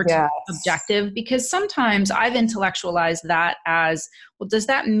neutrality or objective, because sometimes I've intellectualized that as, well, does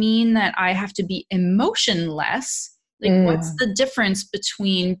that mean that I have to be emotionless? Like, what's the difference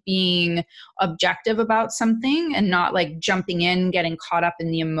between being objective about something and not like jumping in, getting caught up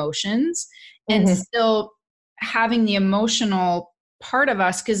in the emotions, and still having the emotional part of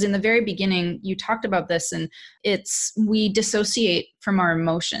us? Because in the very beginning, you talked about this, and we dissociate from our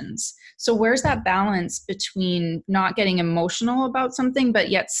emotions. So where's that balance between not getting emotional about something, but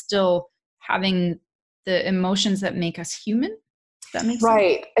yet still having the emotions that make us human? That makes sense.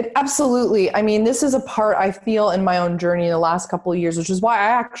 Right. Absolutely. I mean, this is a part I feel in my own journey in the last couple of years, which is why I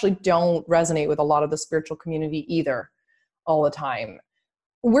actually don't resonate with a lot of the spiritual community either all the time.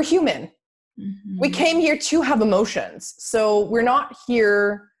 We're human. We came here to have emotions. So we're not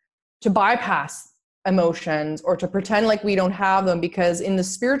here to bypass emotions or to pretend like we don't have them, because in the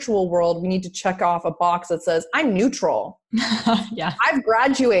spiritual world, we need to check off a box that says, I'm neutral. I've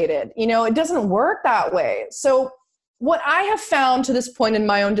graduated. It doesn't work that way. So what I have found to this point in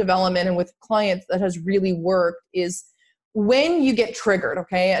my own development and with clients that has really worked is when you get triggered,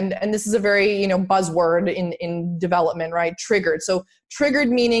 okay? And this is a very, buzzword in development, right? Triggered. So triggered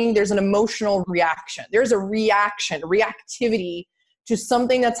meaning there's an emotional reaction. There's a reactivity to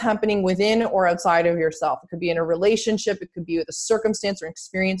something that's happening within or outside of yourself. It could be in a relationship. It could be with a circumstance or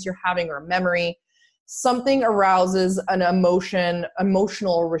experience you're having or a memory. Something arouses an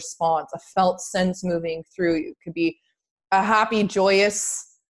emotional response, a felt sense moving through you. It could be a happy, joyous,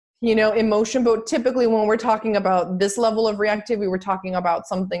 emotion. But typically when we're talking about this level of reactivity, we're talking about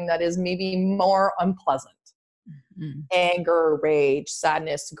something that is maybe more unpleasant. Anger, rage,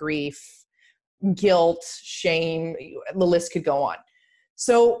 sadness, grief, guilt, shame, the list could go on.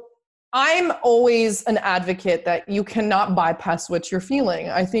 So I'm always an advocate that you cannot bypass what you're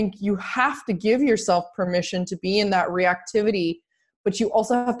feeling. I think you have to give yourself permission to be in that reactivity, but you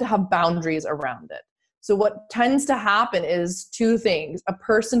also have to have boundaries around it. So what tends to happen is two things. A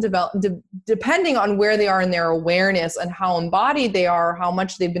person depending on where they are in their awareness and how embodied they are, how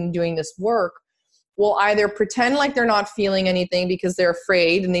much they've been doing this work, will either pretend like they're not feeling anything because they're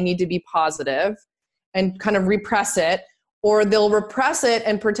afraid and they need to be positive and kind of repress it, or they'll repress it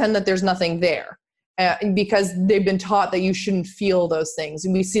and pretend that there's nothing there because they've been taught that you shouldn't feel those things.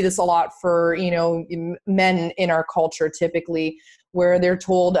 And we see this a lot for, men in our culture typically, where they're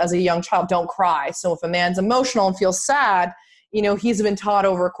told as a young child, don't cry. So if a man's emotional and feels sad, he's been taught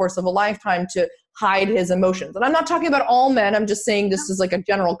over a course of a lifetime to hide his emotions. And I'm not talking about all men. I'm just saying this is like a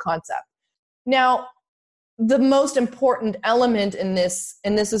general concept. Now, the most important element in this,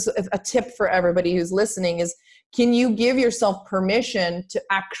 and this is a tip for everybody who's listening, is can you give yourself permission to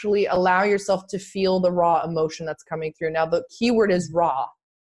actually allow yourself to feel the raw emotion that's coming through? Now, the key word is raw.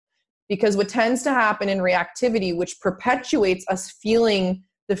 Because what tends to happen in reactivity, which perpetuates us feeling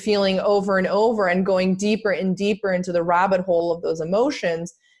the feeling over and over and going deeper and deeper into the rabbit hole of those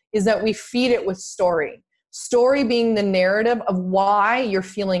emotions, is that we feed it with story. Story being the narrative of why you're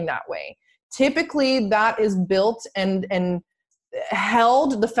feeling that way. Typically, that is built and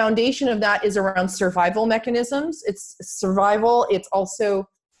held, the foundation of that is around survival mechanisms. It's survival. It's also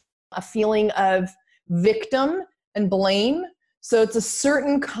a feeling of victim and blame. So it's a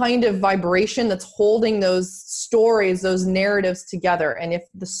certain kind of vibration that's holding those stories, those narratives together. And if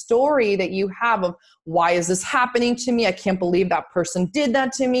the story that you have of why is this happening to me? I can't believe that person did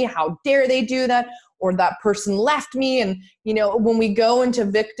that to me. How dare they do that? Or that person left me. And, you know, when we go into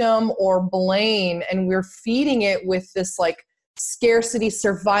victim or blame and we're feeding it with this like scarcity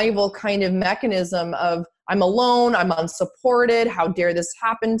survival kind of mechanism of I'm alone, I'm unsupported, how dare this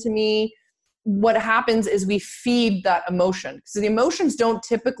happen to me? What happens is we feed that emotion. So the emotions don't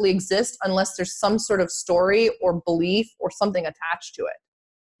typically exist unless there's some sort of story or belief or something attached to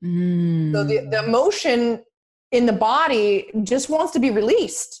it. So the emotion in the body just wants to be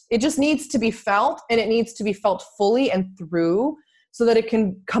released. It just needs to be felt, and it needs to be felt fully and through so that it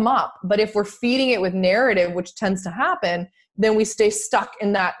can come up. But if we're feeding it with narrative, which tends to happen, then we stay stuck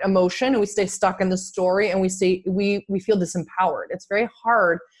in that emotion and we stay stuck in the story, and we feel disempowered. It's very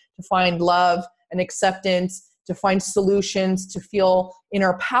hard to find love and acceptance, to find solutions, to feel in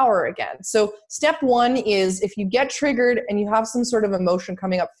our power again. So step one is if you get triggered and you have some sort of emotion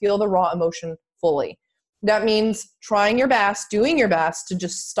coming up, feel the raw emotion fully. That means trying your best, doing your best to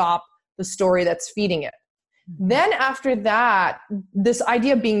just stop the story that's feeding it. Then after that, this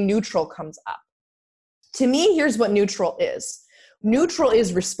idea of being neutral comes up. To me, here's what neutral is. Neutral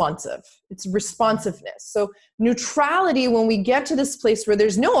is responsive. It's responsiveness. So neutrality, when we get to this place where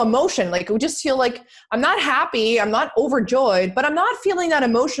there's no emotion, like we just feel like I'm not happy, I'm not overjoyed, but I'm not feeling that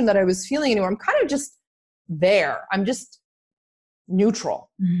emotion that I was feeling anymore. I'm kind of just there. I'm just neutral.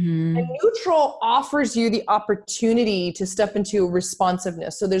 Mm-hmm. And neutral offers you the opportunity to step into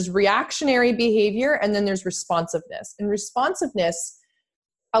responsiveness. So there's reactionary behavior and then there's responsiveness. And responsiveness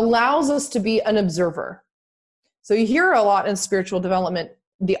allows us to be an observer. So you hear a lot in spiritual development,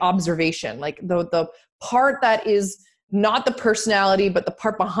 the observation, like the part that is not the personality, but the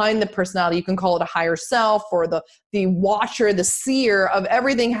part behind the personality. You can call it a higher self or the watcher, the seer of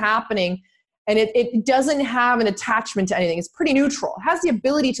everything happening. And it doesn't have an attachment to anything. It's pretty neutral. It has the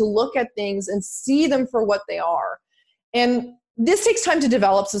ability to look at things and see them for what they are. And this takes time to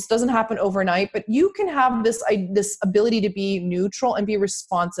develop, so this doesn't happen overnight, but you can have this ability to be neutral and be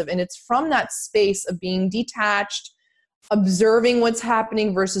responsive. And it's from that space of being detached, observing what's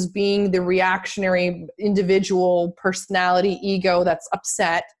happening versus being the reactionary individual personality ego that's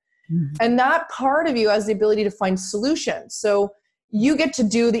upset. Mm-hmm. And that part of you has the ability to find solutions. So you get to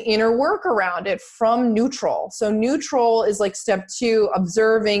do the inner work around it from neutral. So neutral is like step two,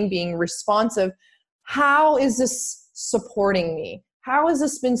 observing, being responsive. How is this supporting me? How has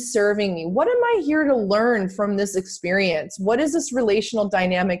this been serving me? What am I here to learn from this experience? What is this relational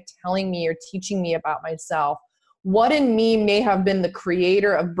dynamic telling me or teaching me about myself? What in me may have been the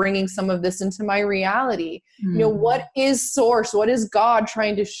creator of bringing some of this into my reality? Mm-hmm. You know, what is source? What is God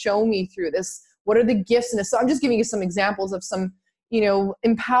trying to show me through this? What are the gifts in this? So I'm just giving you some examples of some, you know,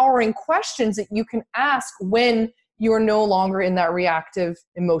 empowering questions that you can ask when you're no longer in that reactive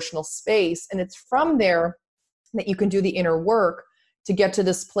emotional space. And it's from there that you can do the inner work to get to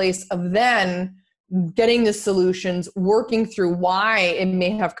this place of then getting the solutions, working through why it may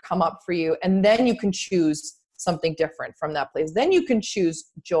have come up for you. And then you can choose something different from that place. Then you can choose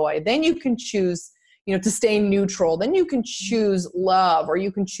joy. Then you can choose, you know, to stay neutral. Then you can choose love, or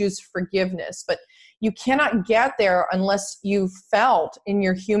you can choose forgiveness. But you cannot get there unless you've felt in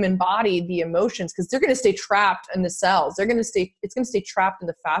your human body the emotions, because they're going to stay trapped in the cells. It's going to stay trapped in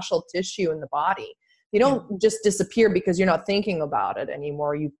the fascial tissue in the body. They don't just disappear because you're not thinking about it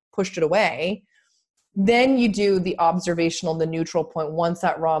anymore. You pushed it away. Then you do the observational, the neutral point. Once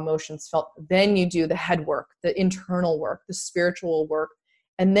that raw emotion's felt, then you do the head work, the internal work, the spiritual work,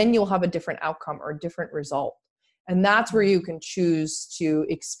 and then you'll have a different outcome or a different result. And that's where you can choose to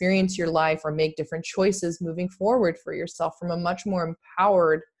experience your life or make different choices moving forward for yourself from a much more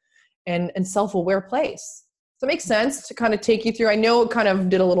empowered and self-aware place. Does that make sense to kind of take you through? I know it kind of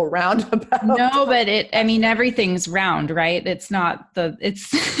did a little roundabout. No, but everything's round, right? It's not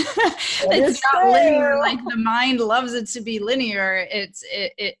it's not linear. Like the mind loves it to be linear.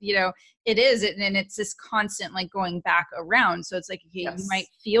 It you know, it is. And it's this constant like going back around. So it's like, okay, you might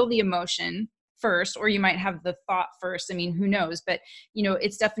feel the emotion first, or you might have the thought first. I mean, who knows? But, you know,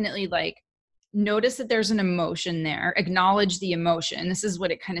 it's definitely like, notice that there's an emotion there, acknowledge the emotion. This is what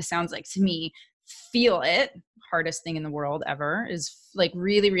it kind of sounds like to me. Feel it. Hardest thing in the world ever is like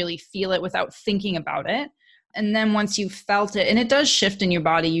really, really feel it without thinking about it. And then once you've felt it, and it does shift in your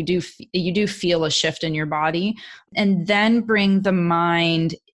body, you do feel a shift in your body, and then bring the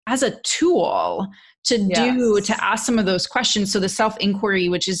mind as a tool to Yes. to ask some of those questions. So the self-inquiry,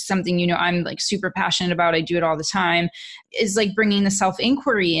 which is something, I'm like super passionate about, I do it all the time, is like bringing the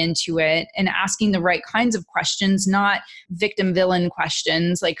self-inquiry into it and asking the right kinds of questions, not victim villain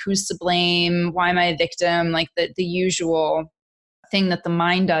questions, like who's to blame? Why am I a victim? Like the usual thing that the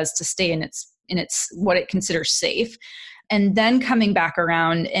mind does to stay in its what it considers safe. And then coming back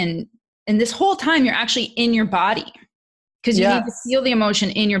around, and this whole time you're actually in your body, because you need to Yes. feel the emotion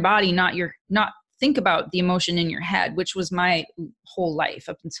in your body, not think about the emotion in your head, which was my whole life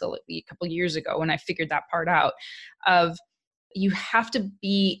up until a couple of years ago when I figured that part out. Of you have to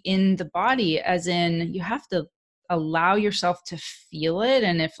be in the body, as in you have to allow yourself to feel it.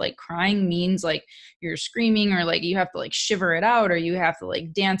 And if like crying means like you're screaming, or like you have to like shiver it out, or you have to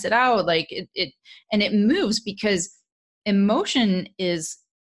like dance it out, like it moves, because emotion is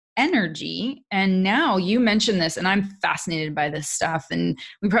energy. And now you mentioned this, and I'm fascinated by this stuff, and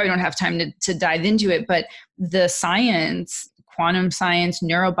we probably don't have time to dive into it, but the science, quantum science,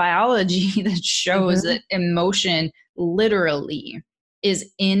 neurobiology that shows that emotion literally is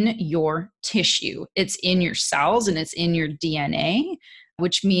in your tissue. It's in your cells and it's in your DNA,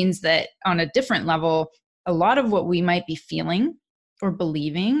 which means that on a different level, a lot of what we might be feeling or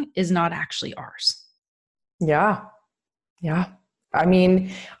believing is not actually ours. Yeah. Yeah. I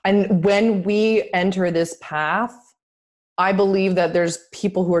mean, and when we enter this path, I believe that there's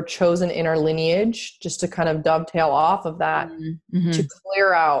people who are chosen in our lineage, just to kind of dovetail off of that, Mm-hmm. to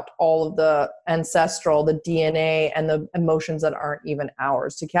clear out all of the ancestral, the DNA, and the emotions that aren't even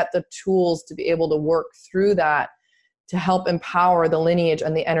ours, to get the tools to be able to work through that, to help empower the lineage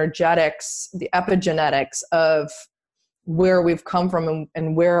and the energetics, the epigenetics of where we've come from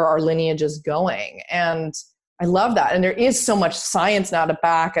and where our lineage is going. And I love that. And there is so much science now to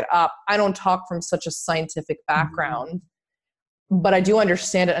back it up. I don't talk from such a scientific background, but I do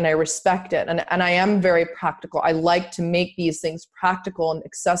understand it and I respect it. And I am very practical. I like to make these things practical and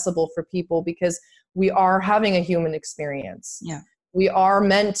accessible for people, because we are having a human experience. Yeah. We are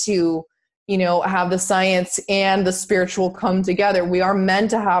meant to, have the science and the spiritual come together. We are meant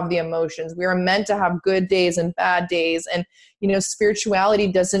to have the emotions. We are meant to have good days and bad days. And,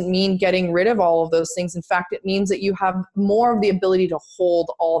 spirituality doesn't mean getting rid of all of those things. In fact, it means that you have more of the ability to hold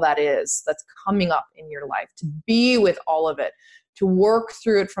all that's coming up in your life, to be with all of it, to work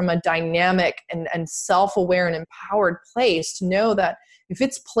through it from a dynamic and self-aware and empowered place, to know that if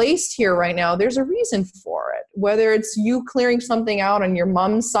it's placed here right now, there's a reason for it. Whether it's you clearing something out on your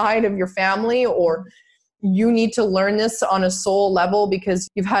mom's side of your family, or you need to learn this on a soul level because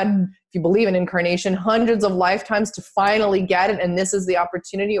you've had, if you believe in incarnation, hundreds of lifetimes to finally get it, and this is the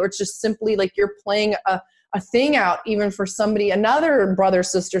opportunity. Or it's just simply like you're playing a thing out, even for somebody, another brother,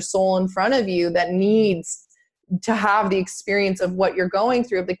 sister, soul in front of you that needs to have the experience of what you're going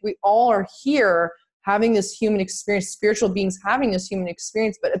through. Like, we all are here having this human experience, spiritual beings having this human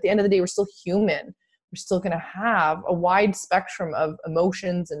experience, but at the end of the day, we're still human. We're still going to have a wide spectrum of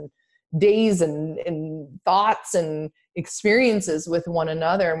emotions and days and thoughts and experiences with one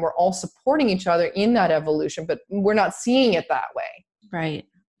another. And we're all supporting each other in that evolution, but we're not seeing it that way. Right.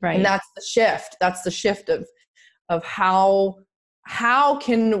 Right. And that's the shift. That's the shift of how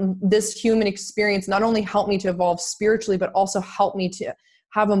can this human experience not only help me to evolve spiritually, but also help me to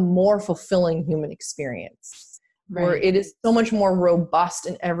have a more fulfilling human experience, where it is so much more robust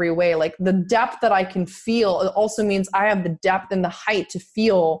in every way. Like, the depth that I can feel, it also means I have the depth and the height to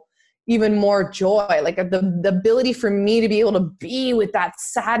feel even more joy. Like, the ability for me to be able to be with that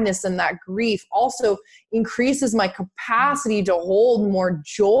sadness and that grief also increases my capacity to hold more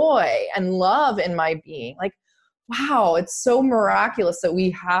joy and love in my being. Like, wow, it's so miraculous that we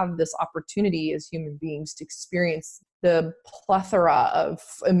have this opportunity as human beings to experience the plethora of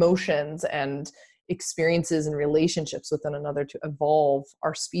emotions and experiences and relationships with one another, to evolve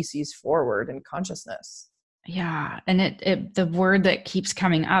our species forward in consciousness. Yeah. And the word that keeps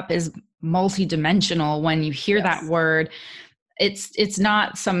coming up is multidimensional. When you hear that word, it's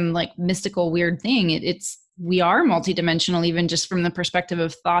not some like mystical weird thing. We are multidimensional, even just from the perspective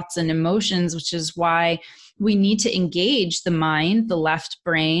of thoughts and emotions, which is why we need to engage the mind, the left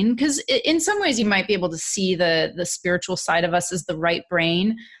brain, because in some ways you might be able to see the spiritual side of us as the right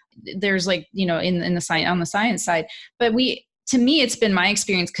brain. There's like, in the science, on the science side, but to me, it's been my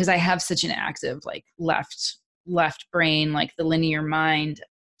experience, because I have such an active like left brain, like the linear mind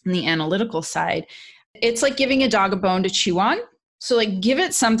and the analytical side. It's like giving a dog a bone to chew on. So like, give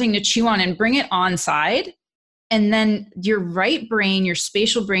it something to chew on and bring it on side. And then your right brain, your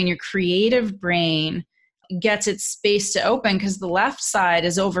spatial brain, your creative brain gets its space to open, because the left side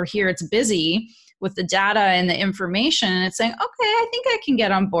is over here. It's busy with the data and the information. And it's saying, okay, I think I can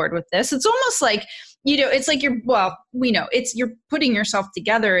get on board with this. It's almost like, it's like you're putting yourself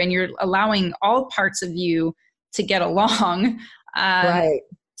together and you're allowing all parts of you to get along. Right.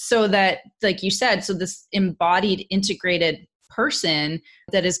 So that, like you said, so this embodied, integrated person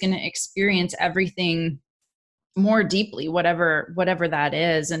that is going to experience everything more deeply, whatever that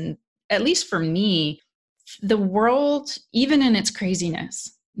is. And at least for me, the world, even in its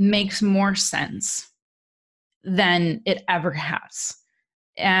craziness, makes more sense than it ever has.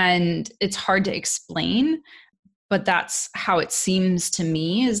 And it's hard to explain, but that's how it seems to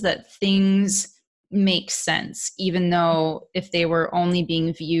me, is that things make sense, even though if they were only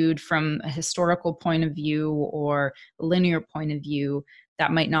being viewed from a historical point of view or a linear point of view,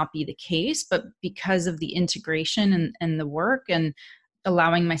 that might not be the case. But because of the integration and the work and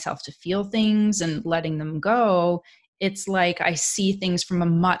allowing myself to feel things and letting them go, it's like I see things from a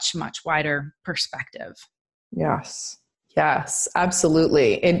much, much wider perspective. Yes. Yes,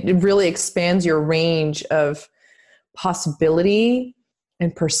 absolutely. It really expands your range of possibility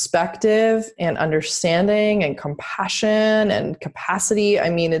and perspective and understanding and compassion and capacity. I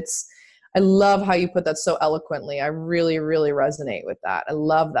mean, I love how you put that so eloquently. I really, really resonate with that. I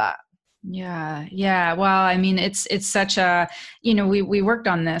love that. Yeah. Yeah. Well, I mean, it's such a, we worked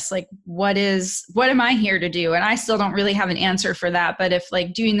on this, like, what am I here to do? And I still don't really have an answer for that. But if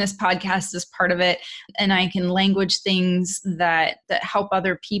like doing this podcast is part of it, and I can language things that help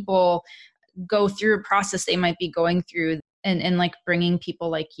other people go through a process they might be going through, and like bringing people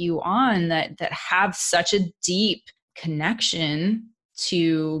like you on that have such a deep connection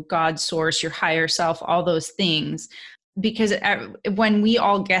to God's source, your higher self, all those things. Because when we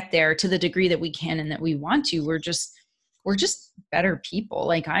all get there to the degree that we can and that we want to, we're just better people.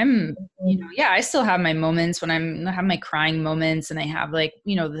 Like I'm, I still have my moments when I have my crying moments and I have like,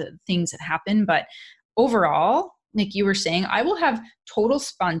 the things that happen. But overall, like you were saying, I will have total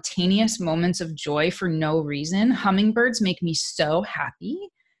spontaneous moments of joy for no reason. Hummingbirds make me so happy.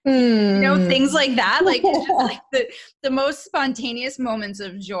 Things like that, like it's just like the most spontaneous moments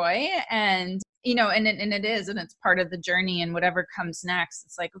of joy. And and it's part of the journey, and whatever comes next,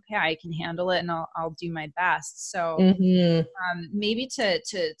 it's like, okay, I can handle it and I'll do my best. So maybe to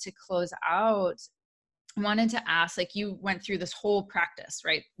close out, I wanted to ask, like, you went through this whole practice,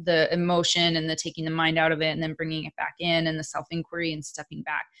 right? The emotion and the taking the mind out of it and then bringing it back in, and the self-inquiry and stepping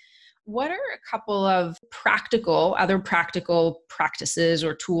back. What are a couple of other practical practices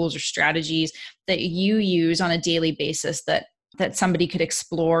or tools or strategies that you use on a daily basis that somebody could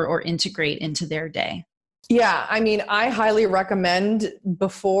explore or integrate into their day? Yeah, I mean, I highly recommend,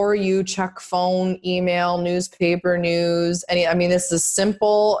 before you check phone, email, newspaper, news, this is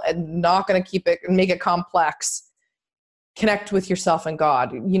simple and not going to make it complex. Connect with yourself and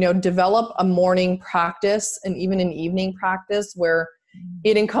God. Develop a morning practice and even an evening practice where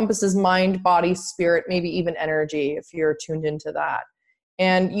it encompasses mind, body, spirit, maybe even energy, if you're tuned into that.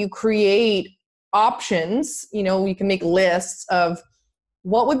 And you create options. You can make lists of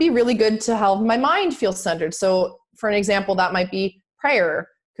what would be really good to help my mind feel centered. So for an example, that might be prayer,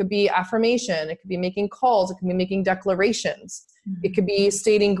 could be affirmation, it could be making calls, it could be making declarations, it could be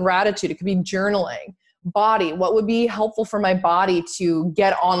stating gratitude, it could be journaling. Body, what would be helpful for my body to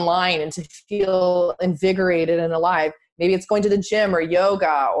get online and to feel invigorated and alive? Maybe it's going to the gym or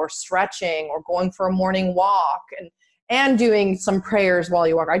yoga or stretching or going for a morning walk and doing some prayers while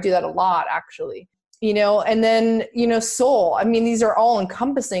you walk. I do that a lot, actually. And then, soul. These are all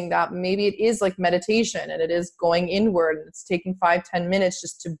encompassing that. Maybe it is like meditation, and it is going inward, and it's taking 5-10 minutes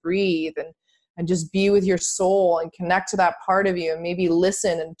just to breathe and just be with your soul and connect to that part of you, and maybe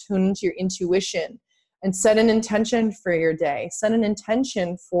listen and tune into your intuition and set an intention for your day. Set an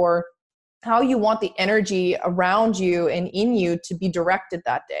intention for how you want the energy around you and in you to be directed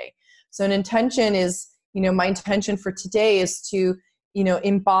that day. So an intention is, my intention for today is to,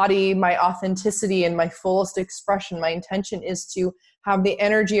 embody my authenticity and my fullest expression. My intention is to have the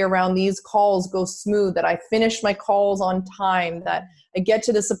energy around these calls go smooth, that I finish my calls on time, that I get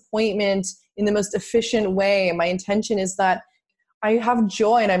to this appointment in the most efficient way. My intention is that I have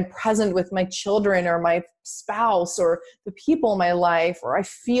joy and I'm present with my children or my spouse or the people in my life, or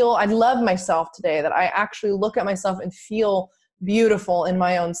I love myself today, that I actually look at myself and feel beautiful in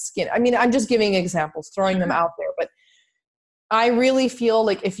my own skin. I'm just giving examples, throwing them out there, but I really feel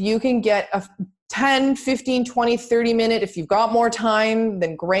like if you can get a 10, 15, 20, 30 minute, if you've got more time,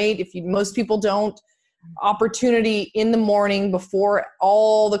 then great. Most people don't, opportunity in the morning before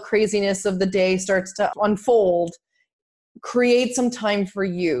all the craziness of the day starts to unfold, create some time for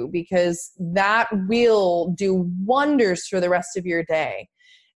you, because that will do wonders for the rest of your day.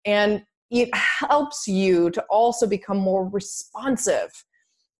 And it helps you to also become more responsive.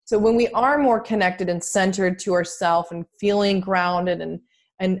 So when we are more connected and centered to ourselves and feeling grounded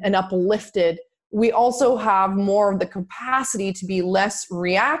and uplifted, we also have more of the capacity to be less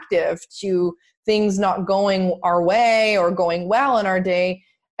reactive to things not going our way or going well in our day.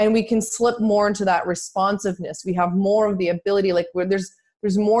 And we can slip more into that responsiveness. We have more of the ability, like where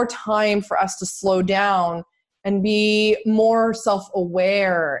there's more time for us to slow down and be more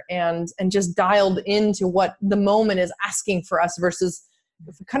self-aware and just dialed into what the moment is asking for us, versus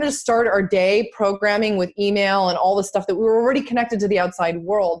if we kind of just start our day programming with email and all the stuff that we were already connected to the outside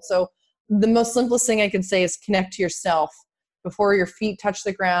world. So the most simplest thing I could say is connect to yourself before your feet touch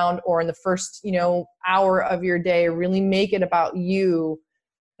the ground, or in the first, hour of your day. Really make it about you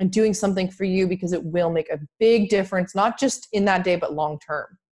and doing something for you, because it will make a big difference, not just in that day, but long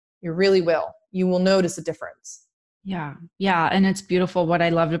term. You really will. You will notice a difference. Yeah. Yeah. And it's beautiful. What I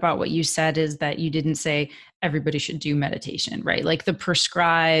loved about what you said is that you didn't say everybody should do meditation, right? Like the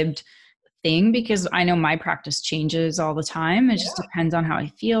prescribed thing, because I know my practice changes all the time. It just depends on how I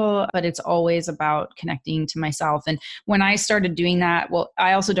feel, but it's always about connecting to myself. And when I started doing that, well,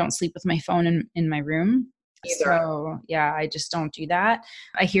 I also don't sleep with my phone in my room. Either. So yeah, I just don't do that.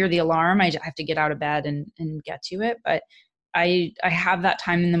 I hear the alarm. I have to get out of bed and get to it. But I have that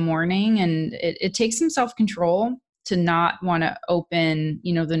time in the morning, and it takes some self-control to not want to open,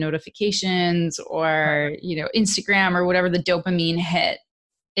 the notifications or, Instagram or whatever the dopamine hit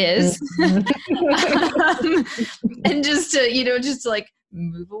is. And just to, just to like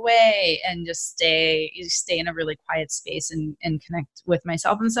move away and just stay in a really quiet space and connect with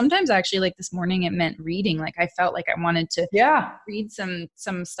myself. And sometimes actually, like this morning, it meant reading. Like I felt like I wanted to read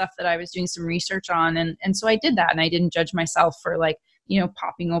some stuff that I was doing some research on. And so I did that, and I didn't judge myself for like,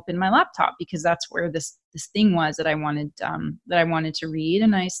 popping open my laptop, because that's where this thing was that I wanted to read,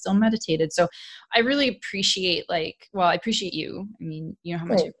 and I still meditated. So I really appreciate I appreciate you. I mean, you know how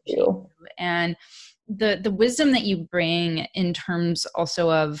much I appreciate you. And the wisdom that you bring in terms also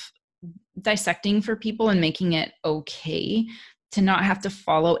of dissecting for people and making it okay to not have to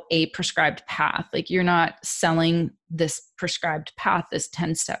follow a prescribed path. Like you're not selling this prescribed path, this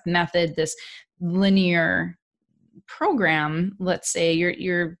 10-step method, this linear program. Let's say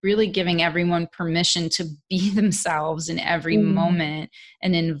you're really giving everyone permission to be themselves in every moment,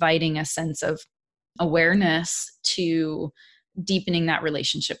 and inviting a sense of awareness to deepening that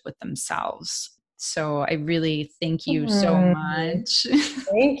relationship with themselves. So I really thank you so much.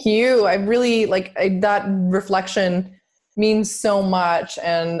 Thank you. I really that reflection means so much.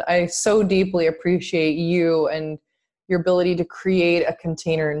 And I so deeply appreciate you and your ability to create a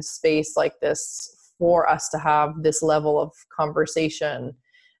container and space like this for us to have this level of conversation,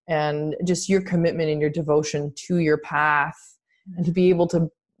 and just your commitment and your devotion to your path, and to be able to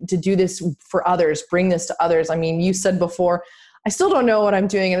do this for others, bring this to others. I mean, you said before, I still don't know what I'm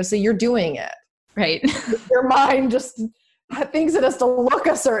doing. And I say, you're doing it. Right. Your mind just thinks it has to look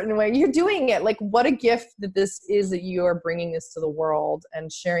a certain way. You're doing it. Like, what a gift that this is, that you are bringing this to the world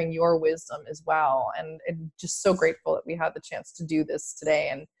and sharing your wisdom as well. And I'm just so grateful that we had the chance to do this today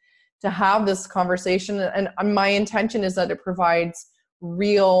and to have this conversation. And my intention is that it provides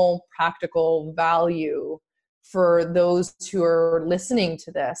real practical value for those who are listening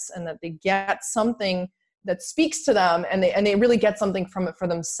to this, and that they get something that speaks to them, and they really get something from it for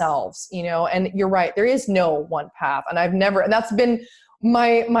themselves, and you're right. There is no one path. And and that's been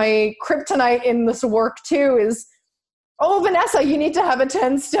my kryptonite in this work too, is, oh, Vanessa, you need to have a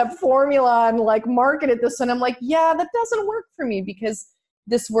 10-step formula and like market it this. And I'm like, yeah, that doesn't work for me, because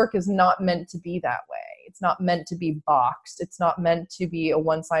this work is not meant to be that way. It's not meant to be boxed. It's not meant to be a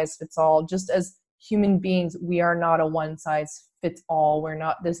one size fits all. Just as human beings, we are not a one size fits all. We're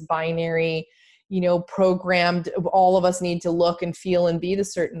not this binary, programmed, all of us need to look and feel and be the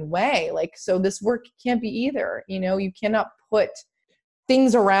certain way. So this work can't be either. You cannot put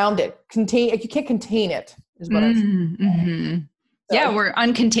things around it. You can't contain it, is what I'm saying. Mm-hmm. So, yeah, we're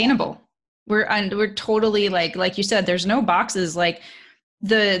uncontainable. We're totally like you said, there's no boxes. Like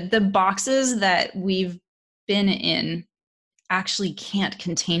the boxes that we've been in actually can't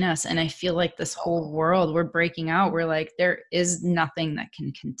contain us. And I feel like this whole world, we're breaking out. We're like, there is nothing that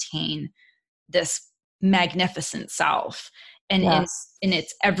can contain this magnificent self. And in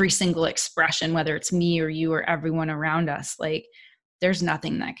its every single expression, whether it's me or you or everyone around us, like there's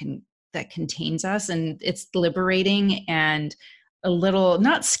nothing that contains us. And it's liberating and a little,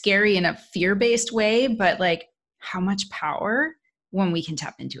 not scary in a fear-based way, but like how much power when we can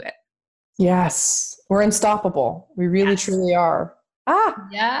tap into it. Yes. We're unstoppable. We really, truly are.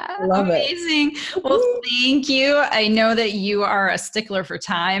 Yeah, Love it. amazing. Well, thank you. I know that you are a stickler for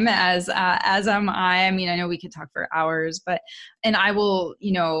time, as am I. I mean, I know we could talk for hours, but and I will,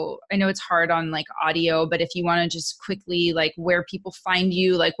 I know it's hard on like audio, but if you want to just quickly like where people find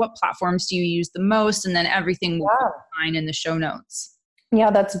you, like what platforms do you use the most, and then everything will be fine in the show notes.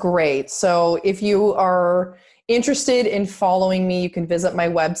 Yeah, that's great. So if you are interested in following me, you can visit my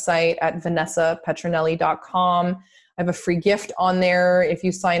website at vanessapetronelli.com. I have a free gift on there if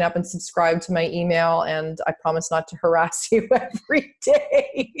you sign up and subscribe to my email, and I promise not to harass you every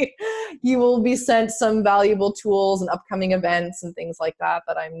day. You will be sent some valuable tools and upcoming events and things like that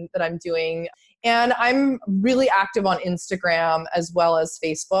I'm doing. And I'm really active on Instagram as well as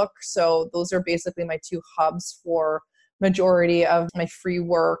Facebook. So those are basically my two hubs for majority of my free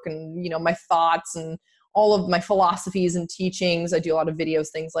work and my thoughts and all of my philosophies and teachings. I do a lot of videos,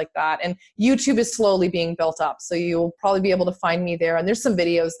 things like that. And YouTube is slowly being built up, so you'll probably be able to find me there, and there's some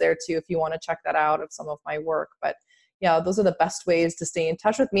videos there too if you want to check that out of some of my work. But yeah, those are the best ways to stay in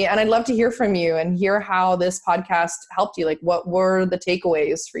touch with me. And I'd love to hear from you and hear how this podcast helped you. Like, what were the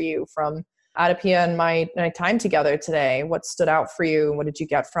takeaways for you from Adipia and my time together today? What stood out for you? What did you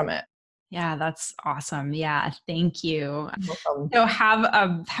get from it? Yeah, that's awesome. Yeah, thank you. Welcome. So have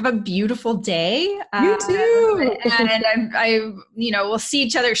a beautiful day. You too. And we'll see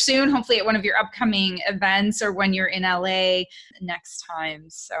each other soon. Hopefully at one of your upcoming events or when you're in LA next time.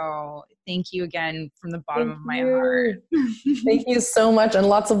 So thank you again from the bottom Thank of my you. heart. Thank you so much, and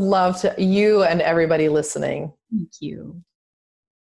lots of love to you and everybody listening. Thank you.